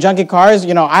driving junky cars,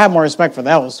 I have more respect for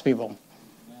those people.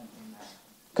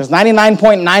 Because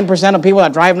 99.9% of people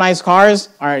that drive nice cars,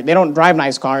 they don't drive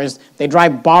nice cars. They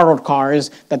drive borrowed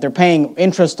cars that they're paying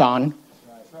interest on.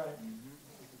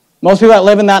 Most people that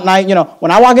live in that night,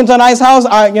 when I walk into a nice house,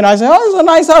 I say, oh, this is a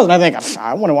nice house. And I think,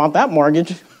 I wouldn't want that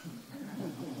mortgage.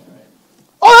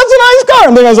 Oh, that's a nice car.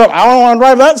 And then I say, I don't want to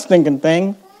drive that stinking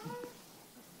thing.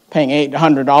 Paying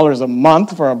 $800 a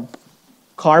month for a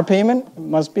car payment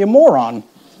must be a moron.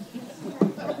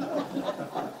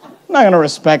 I'm not going to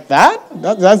respect that.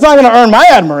 That's not going to earn my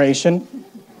admiration.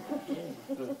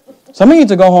 Some of you need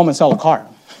to go home and sell a car.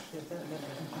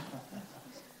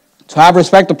 To have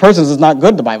respect to persons is not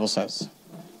good, the Bible says.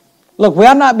 Look, we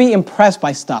ought not be impressed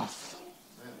by stuff.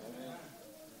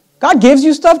 God gives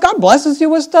you stuff. God blesses you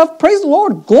with stuff. Praise the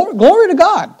Lord. Glory to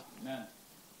God.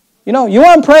 You want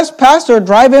to impress pastor,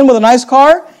 drive in with a nice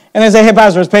car, and then say, hey,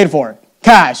 pastor, it's paid for.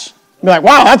 Cash. Be like,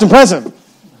 wow, that's impressive.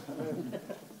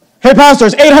 Hey, pastor,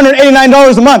 it's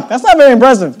 $889 a month. That's not very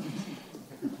impressive.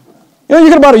 You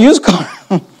could have bought a used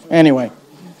car. Anyway.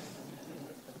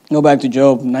 Go back to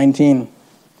Job 19.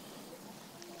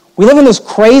 We live in this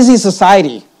crazy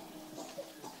society.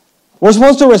 We're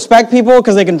supposed to respect people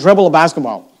because they can dribble a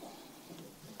basketball.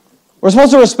 We're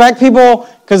supposed to respect people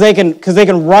because they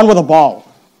can run with a ball.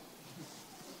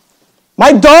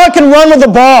 My dog can run with a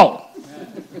ball.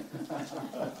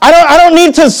 I don't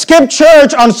need to skip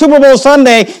church on Super Bowl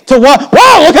Sunday to walk.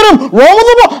 Wow, look at him run with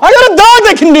the ball. I got a dog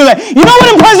that can do that. You know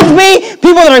what impresses me?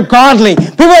 People that are godly.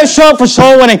 People that show up for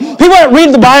soul winning. People that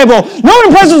read the Bible. You know what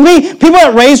impresses me? People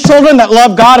that raise children that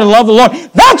love God and love the Lord.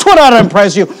 That's what ought to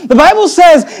impress you. The Bible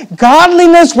says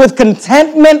godliness with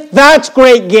contentment, that's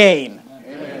great gain.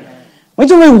 Amen. We need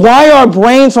to rewire our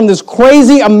brains from this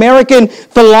crazy American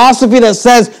philosophy that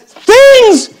says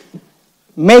things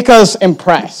make us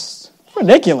impressed.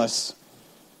 Ridiculous.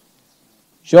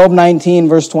 Job 19,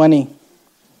 verse 20.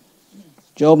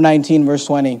 Job 19, verse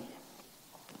 20.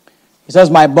 He says,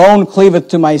 my bone cleaveth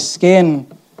to my skin,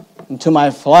 and to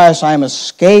my flesh I am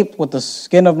escaped with the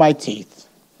skin of my teeth.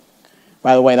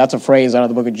 By the way, that's a phrase out of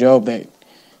the book of Job that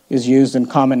is used in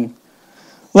common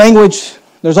language.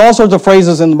 There's all sorts of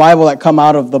phrases in the Bible that come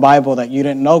out of the Bible that you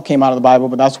didn't know came out of the Bible,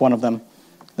 but that's one of them.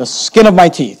 The skin of my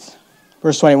teeth.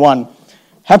 Verse 21.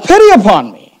 Have pity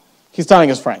upon me. He's telling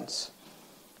his friends.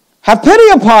 Have pity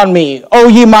upon me, O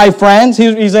ye my friends.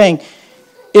 He's saying,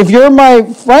 if you're my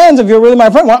friends, if you're really my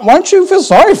friend, why don't you feel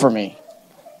sorry for me?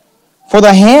 For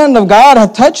the hand of God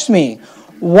hath touched me.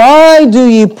 Why do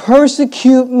ye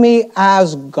persecute me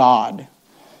as God?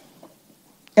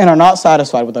 and are not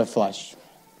satisfied with their flesh.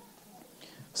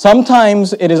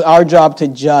 Sometimes it is our job to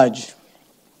judge,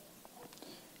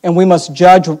 and we must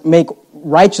judge, make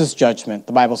righteous judgment,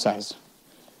 the Bible says.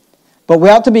 But we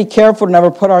ought to be careful to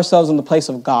never put ourselves in the place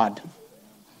of God.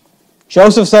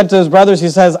 Joseph said to his brothers, he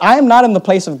says, I am not in the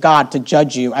place of God to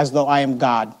judge you as though I am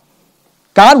God.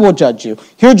 God will judge you.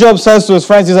 Here Job says to his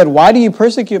friends, he said, why do you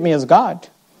persecute me as God?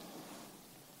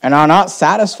 And are not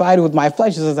satisfied with my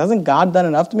flesh. He says, hasn't God done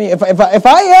enough to me? If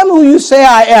I am who you say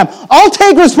I am, I'll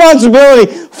take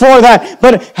responsibility for that.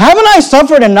 But haven't I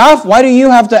suffered enough? Why do you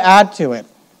have to add to it?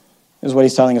 Is what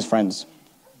he's telling his friends.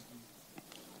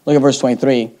 Look at verse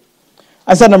 23.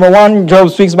 I said, number 1,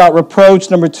 Job speaks about reproach.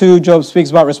 Number 2, Job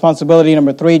speaks about responsibility.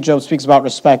 Number 3, Job speaks about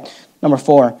respect. Number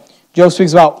 4, Job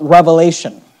speaks about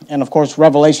revelation. And of course,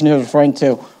 revelation here is referring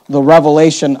to the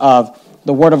revelation of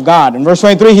the Word of God. In verse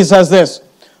 23, he says this,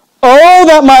 oh,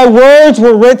 that my words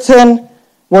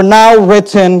were now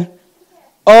written.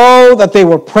 Oh, that they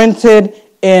were printed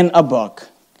in a book.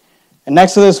 And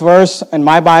next to this verse in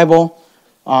my Bible,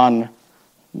 on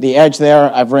the edge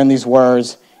there, I've written these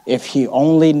words, if he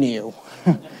only knew.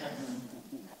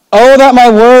 Oh, that my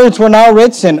words were now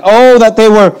written. Oh, that they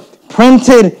were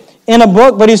printed in a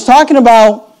book. But he's talking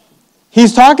about,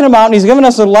 and he's giving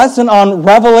us a lesson on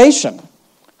revelation.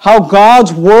 How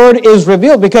God's word is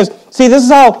revealed. Because, see, this is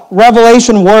how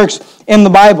revelation works in the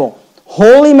Bible.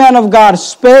 Holy men of God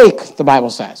spake, the Bible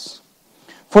says.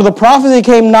 For the prophecy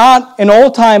came not in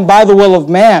old time by the will of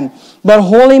man, but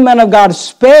holy men of God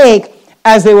spake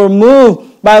as they were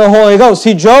moved by the Holy Ghost.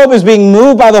 See, Job is being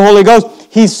moved by the Holy Ghost.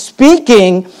 He's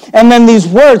speaking, and then these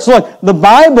words. Look, the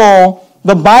Bible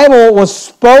was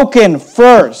spoken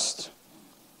first.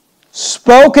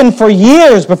 Spoken for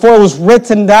years before it was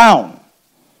written down.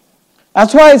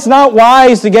 That's why it's not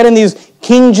wise to get in these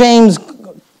King James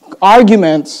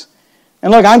arguments.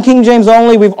 And look, I'm King James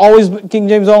only. We've always been King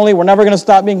James only. We're never going to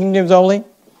stop being King James only.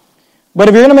 But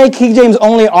if you're going to make King James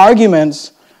only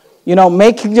arguments,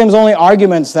 make King James only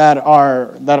arguments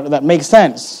that make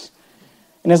sense.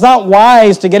 And it's not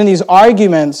wise to get in these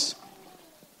arguments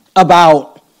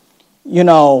about,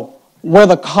 where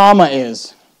the comma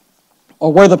is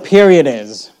or where the period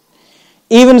is.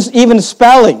 Even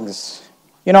spellings.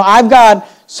 I've got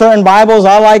certain Bibles,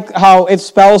 I like how it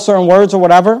spells certain words or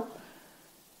whatever.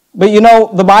 But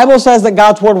the Bible says that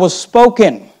God's word was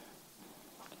spoken.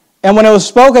 And when it was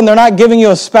spoken, they're not giving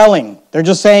you a spelling. They're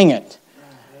just saying it.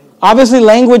 Obviously,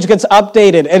 language gets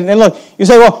updated. And look, you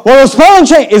say, well, the spelling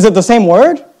change. Is it the same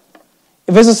word?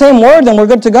 If it's the same word, then we're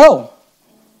good to go.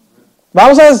 The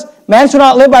Bible says, man shall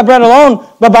not live by bread alone,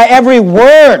 but by every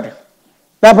word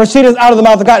that proceedeth out of the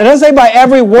mouth of God. It doesn't say by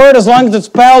every word as long as it's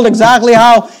spelled exactly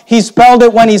how he spelled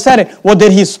it when he said it. Well,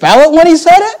 did he spell it when he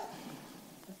said it?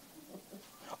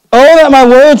 Oh, that my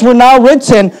words were now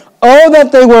written. Oh,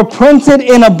 that they were printed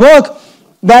in a book,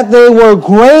 that they were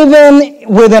graven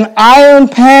with an iron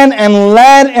pen and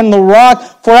lead in the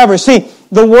rock forever. See,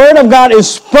 the word of God is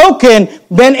spoken,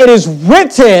 then it is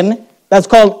written. That's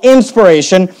called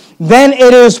inspiration. Then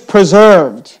it is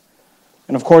preserved.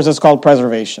 And of course, it's called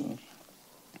preservation.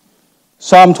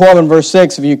 Psalm 12 and verse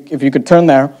 6, if you could turn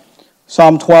there.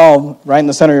 Psalm 12, right in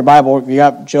the center of your Bible. You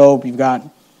got Job, you've got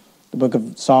the book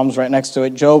of Psalms right next to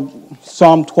it.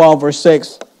 Psalm 12, verse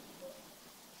 6.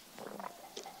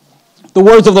 The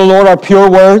words of the Lord are pure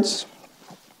words.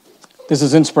 This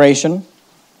is inspiration.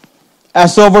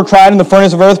 As silver tried in the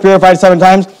furnace of earth, purified 7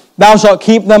 times, thou shalt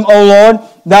keep them, O Lord.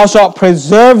 Thou shalt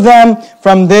preserve them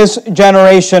from this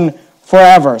generation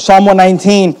forever. Psalm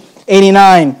 119,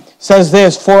 89 says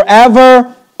this,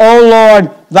 forever, O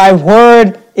Lord, thy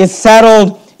word is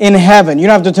settled in heaven. You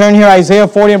don't have to turn here. Isaiah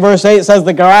 40 and verse 8 says,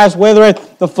 the grass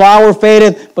withereth, the flower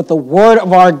fadeth, but the word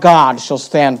of our God shall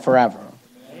stand forever.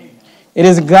 It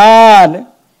is God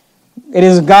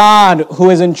who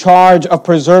is in charge of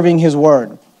preserving his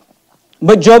word.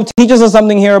 But Job teaches us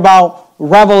something here about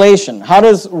revelation. How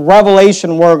does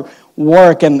revelation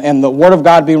work and the word of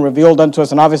God being revealed unto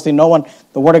us? And obviously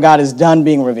the word of God is done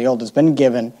being revealed. It's been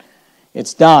given.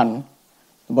 It's done.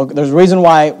 There's a reason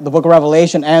why the book of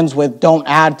Revelation ends with don't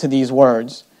add to these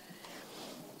words.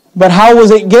 But how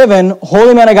was it given?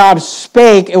 Holy men of God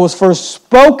spake. It was first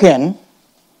spoken.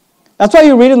 That's why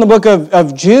you read in the book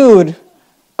of Jude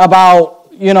about,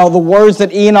 the words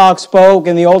that Enoch spoke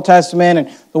in the Old Testament.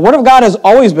 And the word of God has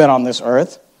always been on this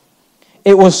earth.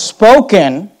 It was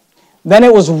spoken, then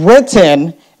it was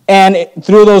written, and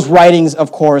through those writings,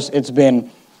 of course, it's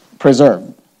been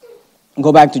preserved.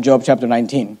 Go back to Job chapter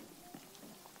 19.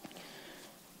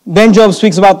 Then Job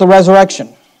speaks about the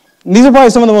resurrection. And these are probably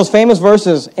some of the most famous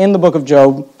verses in the book of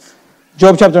Job.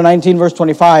 Job chapter 19, verse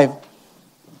 25.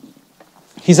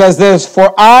 He says this,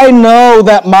 "For I know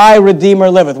that my Redeemer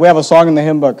liveth." We have a song in the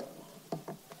hymn book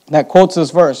that quotes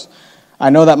this verse. I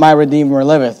know that my Redeemer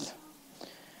liveth.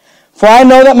 "For I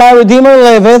know that my Redeemer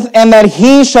liveth, and that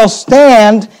he shall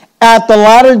stand at the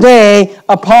latter day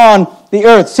upon the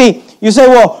earth." See, you say,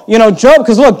 well, Job,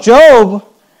 because look, Job,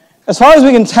 as far as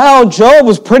we can tell, Job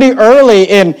was pretty early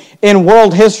in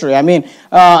world history. I mean,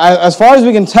 as far as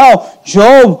we can tell,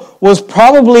 Job was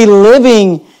probably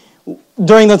living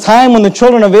during the time when the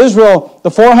children of Israel, the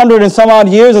 400 and some odd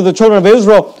years of the children of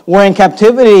Israel were in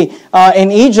captivity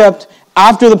in Egypt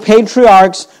after the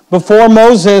patriarchs, before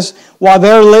Moses, while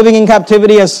they're living in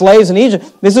captivity as slaves in Egypt.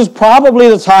 This is probably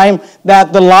the time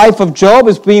that the life of Job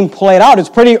is being played out. It's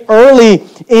pretty early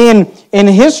in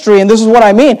history, and this is what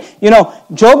I mean.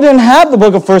 Job didn't have the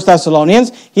book of 1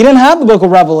 Thessalonians. He didn't have the book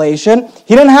of Revelation.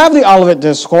 He didn't have the Olivet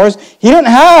Discourse. He didn't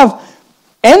have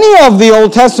any of the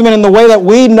Old Testament in the way that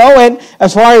we know it,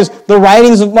 as far as the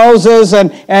writings of Moses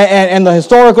and the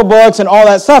historical books and all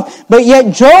that stuff. But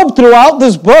yet Job, throughout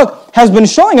this book, has been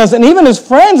showing us, and even his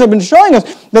friends have been showing us,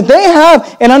 that they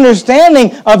have an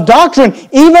understanding of doctrine,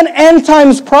 even end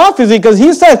times prophecy, because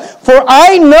he says, "For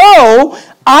I know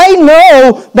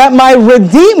that my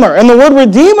Redeemer," and the word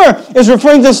Redeemer is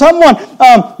referring to someone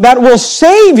that will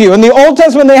save you. In the Old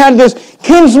Testament, they had this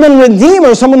kinsman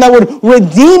redeemer, someone that would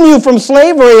redeem you from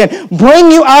slavery and bring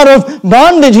you out of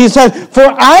bondage. He says,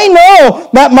 "For I know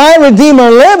that my Redeemer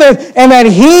liveth, and that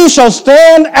he shall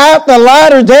stand at the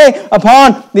latter day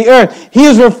upon the earth." He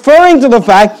is referring to the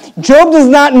fact Job does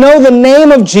not know the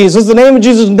name of Jesus. The name of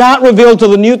Jesus is not revealed to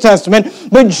the New Testament,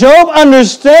 but Job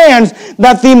understands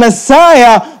that the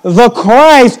Messiah, the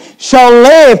Christ, shall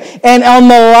live, and on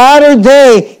the latter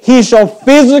day he shall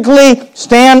physically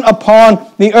stand upon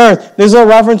the earth. This is a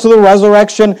reference to the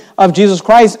resurrection of Jesus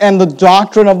Christ and the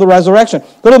doctrine of the resurrection.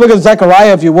 Go to the book of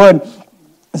Zechariah, if you would.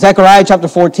 Zechariah chapter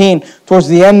 14, towards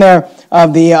the end there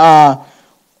of the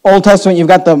Old Testament, you've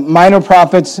got the minor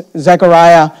prophets,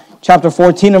 Zechariah chapter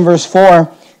 14 and verse 4.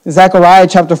 Zechariah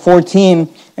chapter 14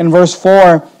 and verse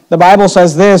 4. The Bible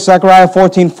says this, Zechariah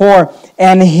 14:4,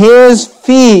 and his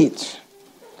feet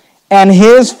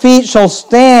shall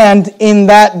stand in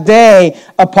that day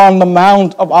upon the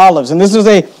Mount of Olives. And this is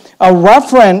a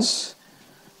reference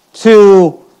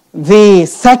to the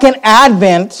second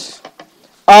advent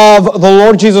of the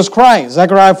Lord Jesus Christ.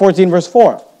 Zechariah 14 verse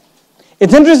 4.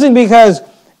 It's interesting because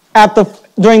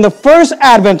during the first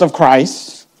advent of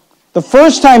Christ, the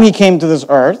first time he came to this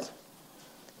earth,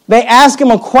 they asked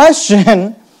him a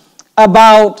question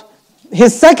about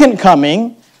his second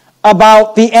coming,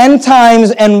 about the end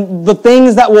times and the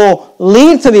things that will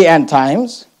lead to the end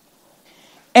times.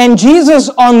 And Jesus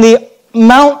on the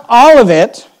Mount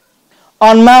Olivet,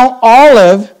 on Mount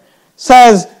Olive,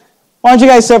 says, "Why don't you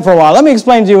guys sit for a while? Let me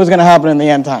explain to you what's going to happen in the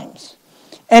end times."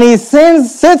 And he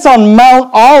sits on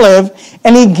Mount Olive,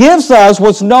 and he gives us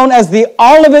what's known as the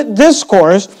Olivet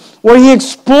Discourse, where he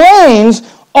explains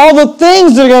all the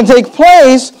things that are going to take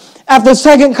place at the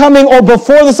second coming, or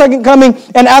before the second coming,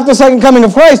 and after the second coming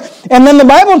of Christ. And then the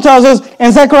Bible tells us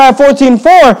in Zechariah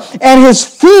 14:4, and his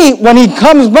feet, when he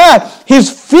comes back, his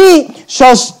feet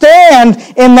shall stand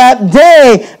in that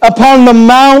day upon the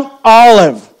Mount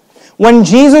Olive. When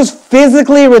Jesus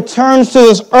physically returns to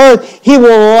this earth, he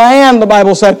will land, the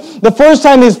Bible said. The first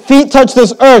time his feet touch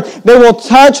this earth, they will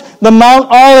touch the Mount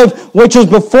Olive, which is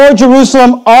before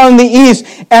Jerusalem on the east.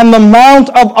 And the Mount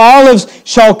of Olives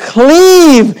shall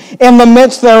cleave in the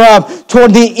midst thereof,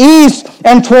 toward the east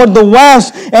and toward the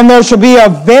west. And there shall be a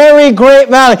very great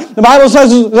valley. The Bible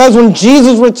says when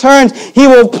Jesus returns, he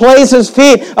will place his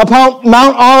feet upon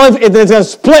Mount Olive. It is going to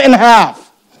split in half.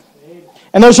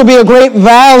 And there shall be a great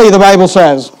valley, the Bible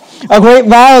says. A great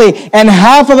valley. And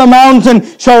half of the mountain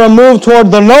shall remove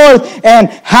toward the north, and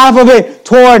half of it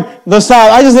toward the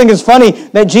south. I just think it's funny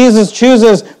that Jesus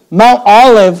chooses Mount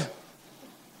Olive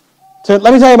to,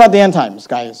 let me tell you about the end times,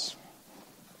 guys.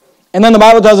 And then the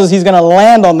Bible tells us he's going to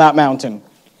land on that mountain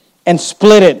and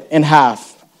split it in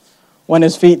half when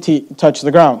his feet touch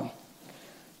the ground.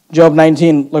 Job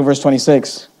 19, look at verse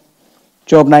 26.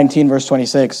 Job 19, verse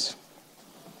 26.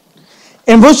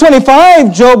 In verse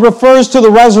 25, Job refers to the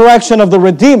resurrection of the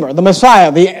Redeemer, the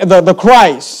Messiah, the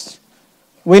Christ.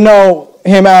 We know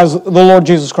him as the Lord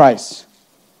Jesus Christ.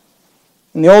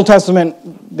 In the Old Testament,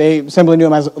 they simply knew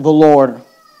him as the Lord,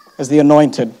 as the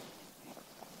Anointed.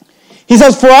 He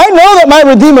says, "For I know that my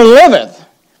Redeemer liveth,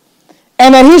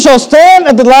 and that he shall stand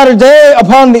at the latter day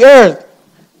upon the earth."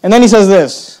 And then he says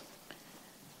this,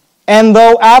 "And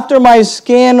though after my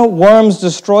skin worms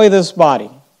destroy this body."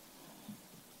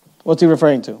 What's he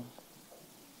referring to?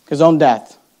 His own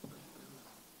death.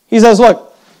 He says,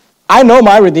 look, I know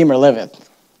my Redeemer liveth.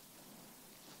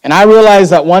 and I realize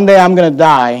that one day I'm going to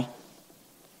die,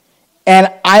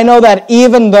 and I know that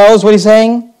even those, what he's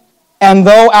saying, and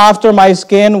though after my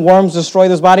skin worms destroy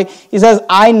this body, he says,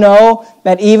 I know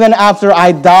that even after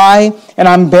I die and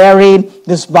I'm buried,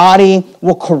 this body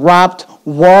will corrupt,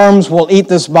 worms will eat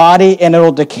this body, and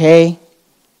it'll decay.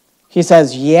 He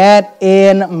says, yet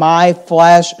in my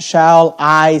flesh shall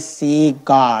I see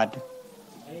God.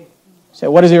 So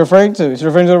what is he referring to? He's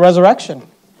referring to the resurrection.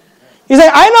 He's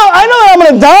saying, I know that I'm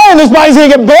going to die and this body's going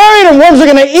to get buried and worms are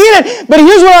going to eat it. But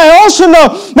here's what I also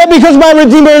know, that because my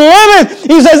Redeemer liveth,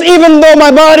 he says, even though my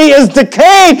body is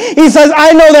decayed, he says,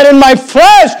 I know that in my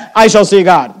flesh I shall see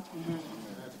God.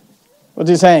 What's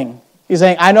he saying? He's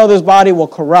saying, I know this body will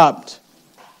corrupt,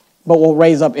 but will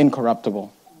raise up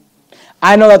incorruptible.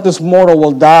 I know that this mortal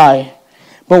will die,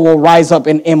 but will rise up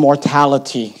in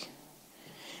immortality.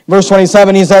 Verse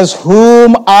 27, he says,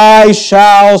 whom I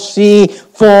shall see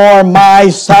for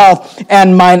myself,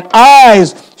 and mine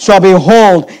eyes shall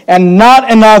behold, and not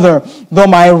another, though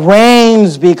my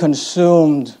reins be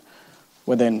consumed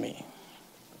within me.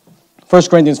 1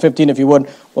 Corinthians 15, if you would.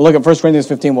 We'll look at 1 Corinthians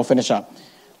 15, we'll finish up.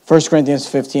 1 Corinthians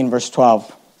 15, verse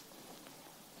 12.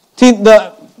 See,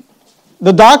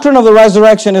 the doctrine of the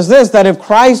resurrection is this, that if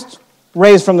Christ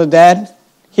raised from the dead,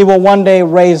 he will one day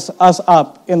raise us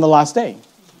up in the last day.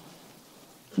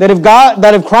 That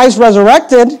if Christ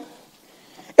resurrected,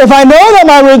 if I know that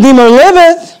my Redeemer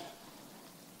liveth,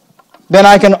 then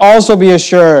I can also be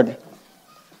assured,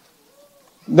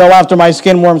 though after my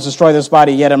skin worms destroy this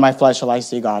body, yet in my flesh shall I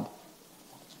see God.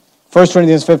 1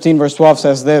 Corinthians 15, verse 12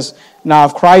 says this, now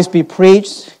if Christ be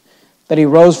preached that he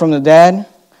rose from the dead,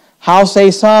 how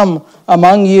say some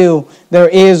among you, there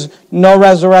is no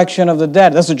resurrection of the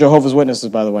dead? That's the Jehovah's Witnesses,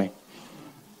 by the way.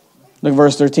 Look at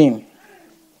verse 13.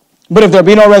 But if there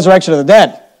be no resurrection of the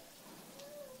dead,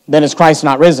 then is Christ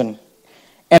not risen?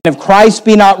 And if Christ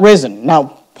be not risen,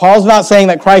 now Paul's not saying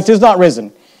that Christ is not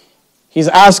risen. He's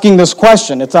asking this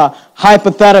question. It's a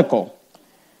hypothetical.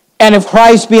 And if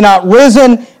Christ be not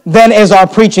risen, then is our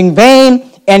preaching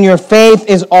vain, and your faith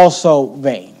is also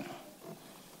vain.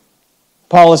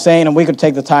 Paul is saying, and we could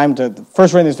take the time to, 1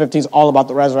 Corinthians 15 is all about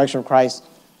the resurrection of Christ.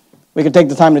 We could take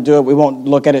the time to do it. We won't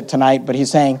look at it tonight, but he's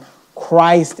saying,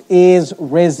 Christ is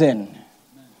risen.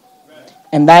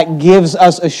 And that gives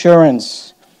us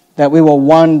assurance that we will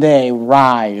one day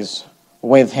rise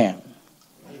with him.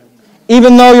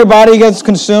 Even though your body gets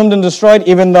consumed and destroyed,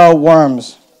 even though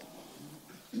worms,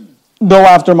 though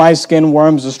after my skin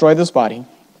worms destroy this body,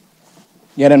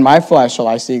 yet in my flesh shall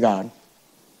I see God,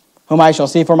 whom I shall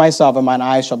see for myself, and mine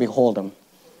eyes shall behold him,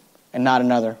 and not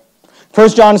another. 1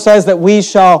 John says that we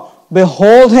shall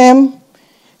behold him.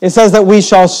 It says that we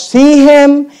shall see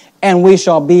him, and we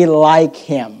shall be like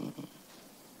him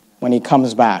when he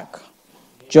comes back.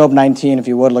 Job 19, if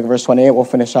you would, look at verse 28, we'll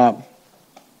finish up.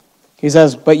 He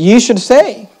says, but ye should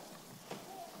say.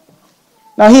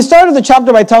 Now, he started the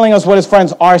chapter by telling us what his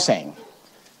friends are saying.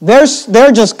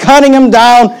 They're just cutting him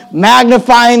down,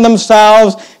 magnifying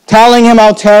themselves, telling him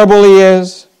how terrible he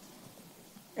is.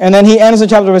 And then he ends the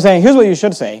chapter by saying, here's what you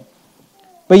should say.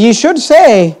 But ye should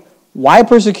say, why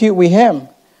persecute we him,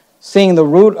 seeing the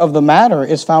root of the matter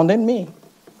is found in me?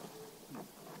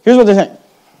 Here's what they're saying.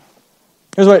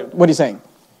 Here's what he's saying.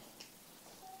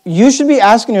 You should be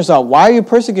asking yourself, why are you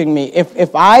persecuting me?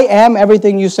 If I am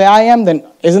everything you say I am, then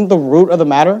isn't the root of the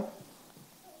matter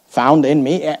found in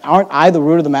me? Aren't I the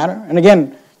root of the matter? And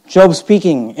again, Job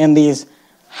speaking in these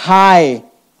high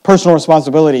personal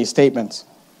responsibility statements.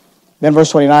 Then verse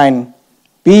 29,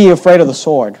 be ye afraid of the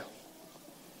sword,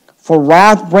 for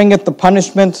wrath bringeth the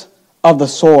punishment of the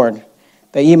sword,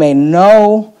 that ye may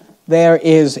know there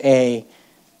is a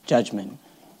judgment.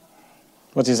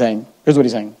 What's he saying? Here's what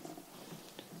he's saying.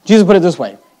 Jesus put it this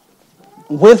way.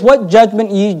 With what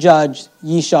judgment ye judge,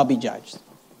 ye shall be judged.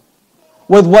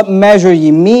 With what measure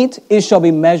ye meet, it shall be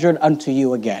measured unto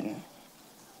you again.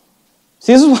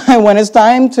 See, this is why when it's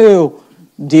time to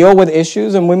deal with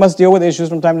issues, and we must deal with issues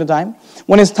from time to time,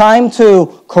 when it's time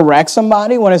to correct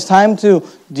somebody, when it's time to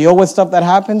deal with stuff that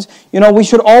happens, we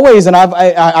should always, and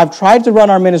I've tried to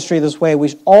run our ministry this way, we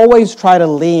should always try to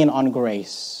lean on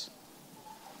grace.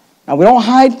 Now, we don't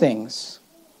hide things.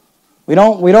 We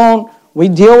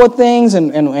deal with things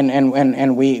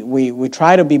and we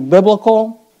try to be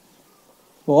biblical.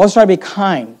 We'll always try to be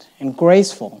kind and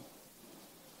graceful.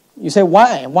 You say,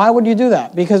 why? Why would you do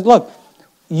that? Because look,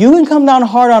 you can come down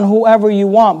hard on whoever you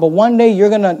want, but one day you're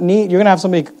gonna have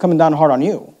somebody coming down hard on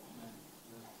you.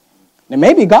 It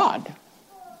may be God.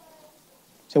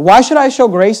 So why should I show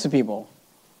grace to people?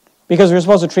 Because we're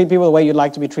supposed to treat people the way you'd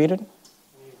like to be treated?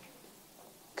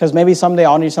 Because maybe someday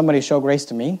I'll need somebody to show grace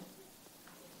to me?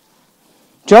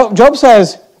 Job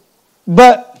says,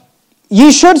 but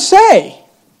ye should say,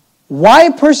 why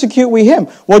persecute we him?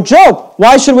 Well, Job,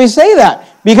 why should we say that?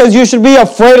 Because you should be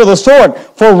afraid of the sword,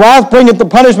 for wrath bringeth the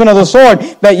punishment of the sword,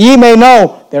 that ye may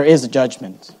know there is a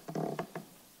judgment.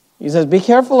 He says, be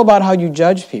careful about how you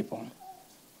judge people.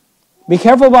 Be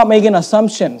careful about making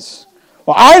assumptions.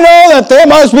 Well, I know that there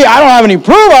must be, I don't have any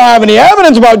proof, I don't have any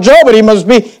evidence about Job, but he must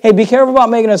be. Hey, be careful about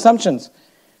making assumptions.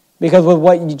 Because with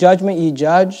what judgment ye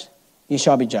judge, ye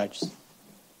shall be judged.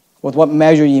 With what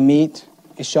measure ye meet,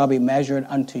 it shall be measured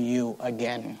unto you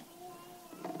again.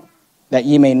 That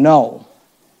ye may know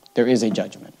there is a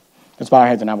judgment. Let's bow our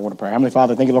heads and have a word of prayer. Heavenly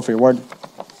Father, thank you, Lord, for your word.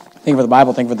 Thank you for the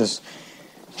Bible. Thank you for this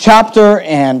chapter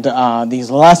and these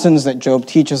lessons that Job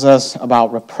teaches us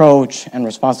about reproach and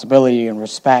responsibility and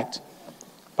respect,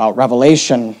 about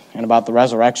revelation and about the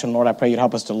resurrection. Lord, I pray you'd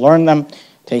help us to learn them,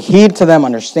 take heed to them,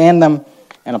 understand them,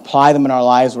 and apply them in our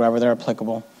lives wherever they're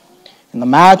applicable. In the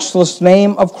matchless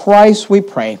name of Christ we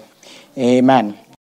pray. Amen.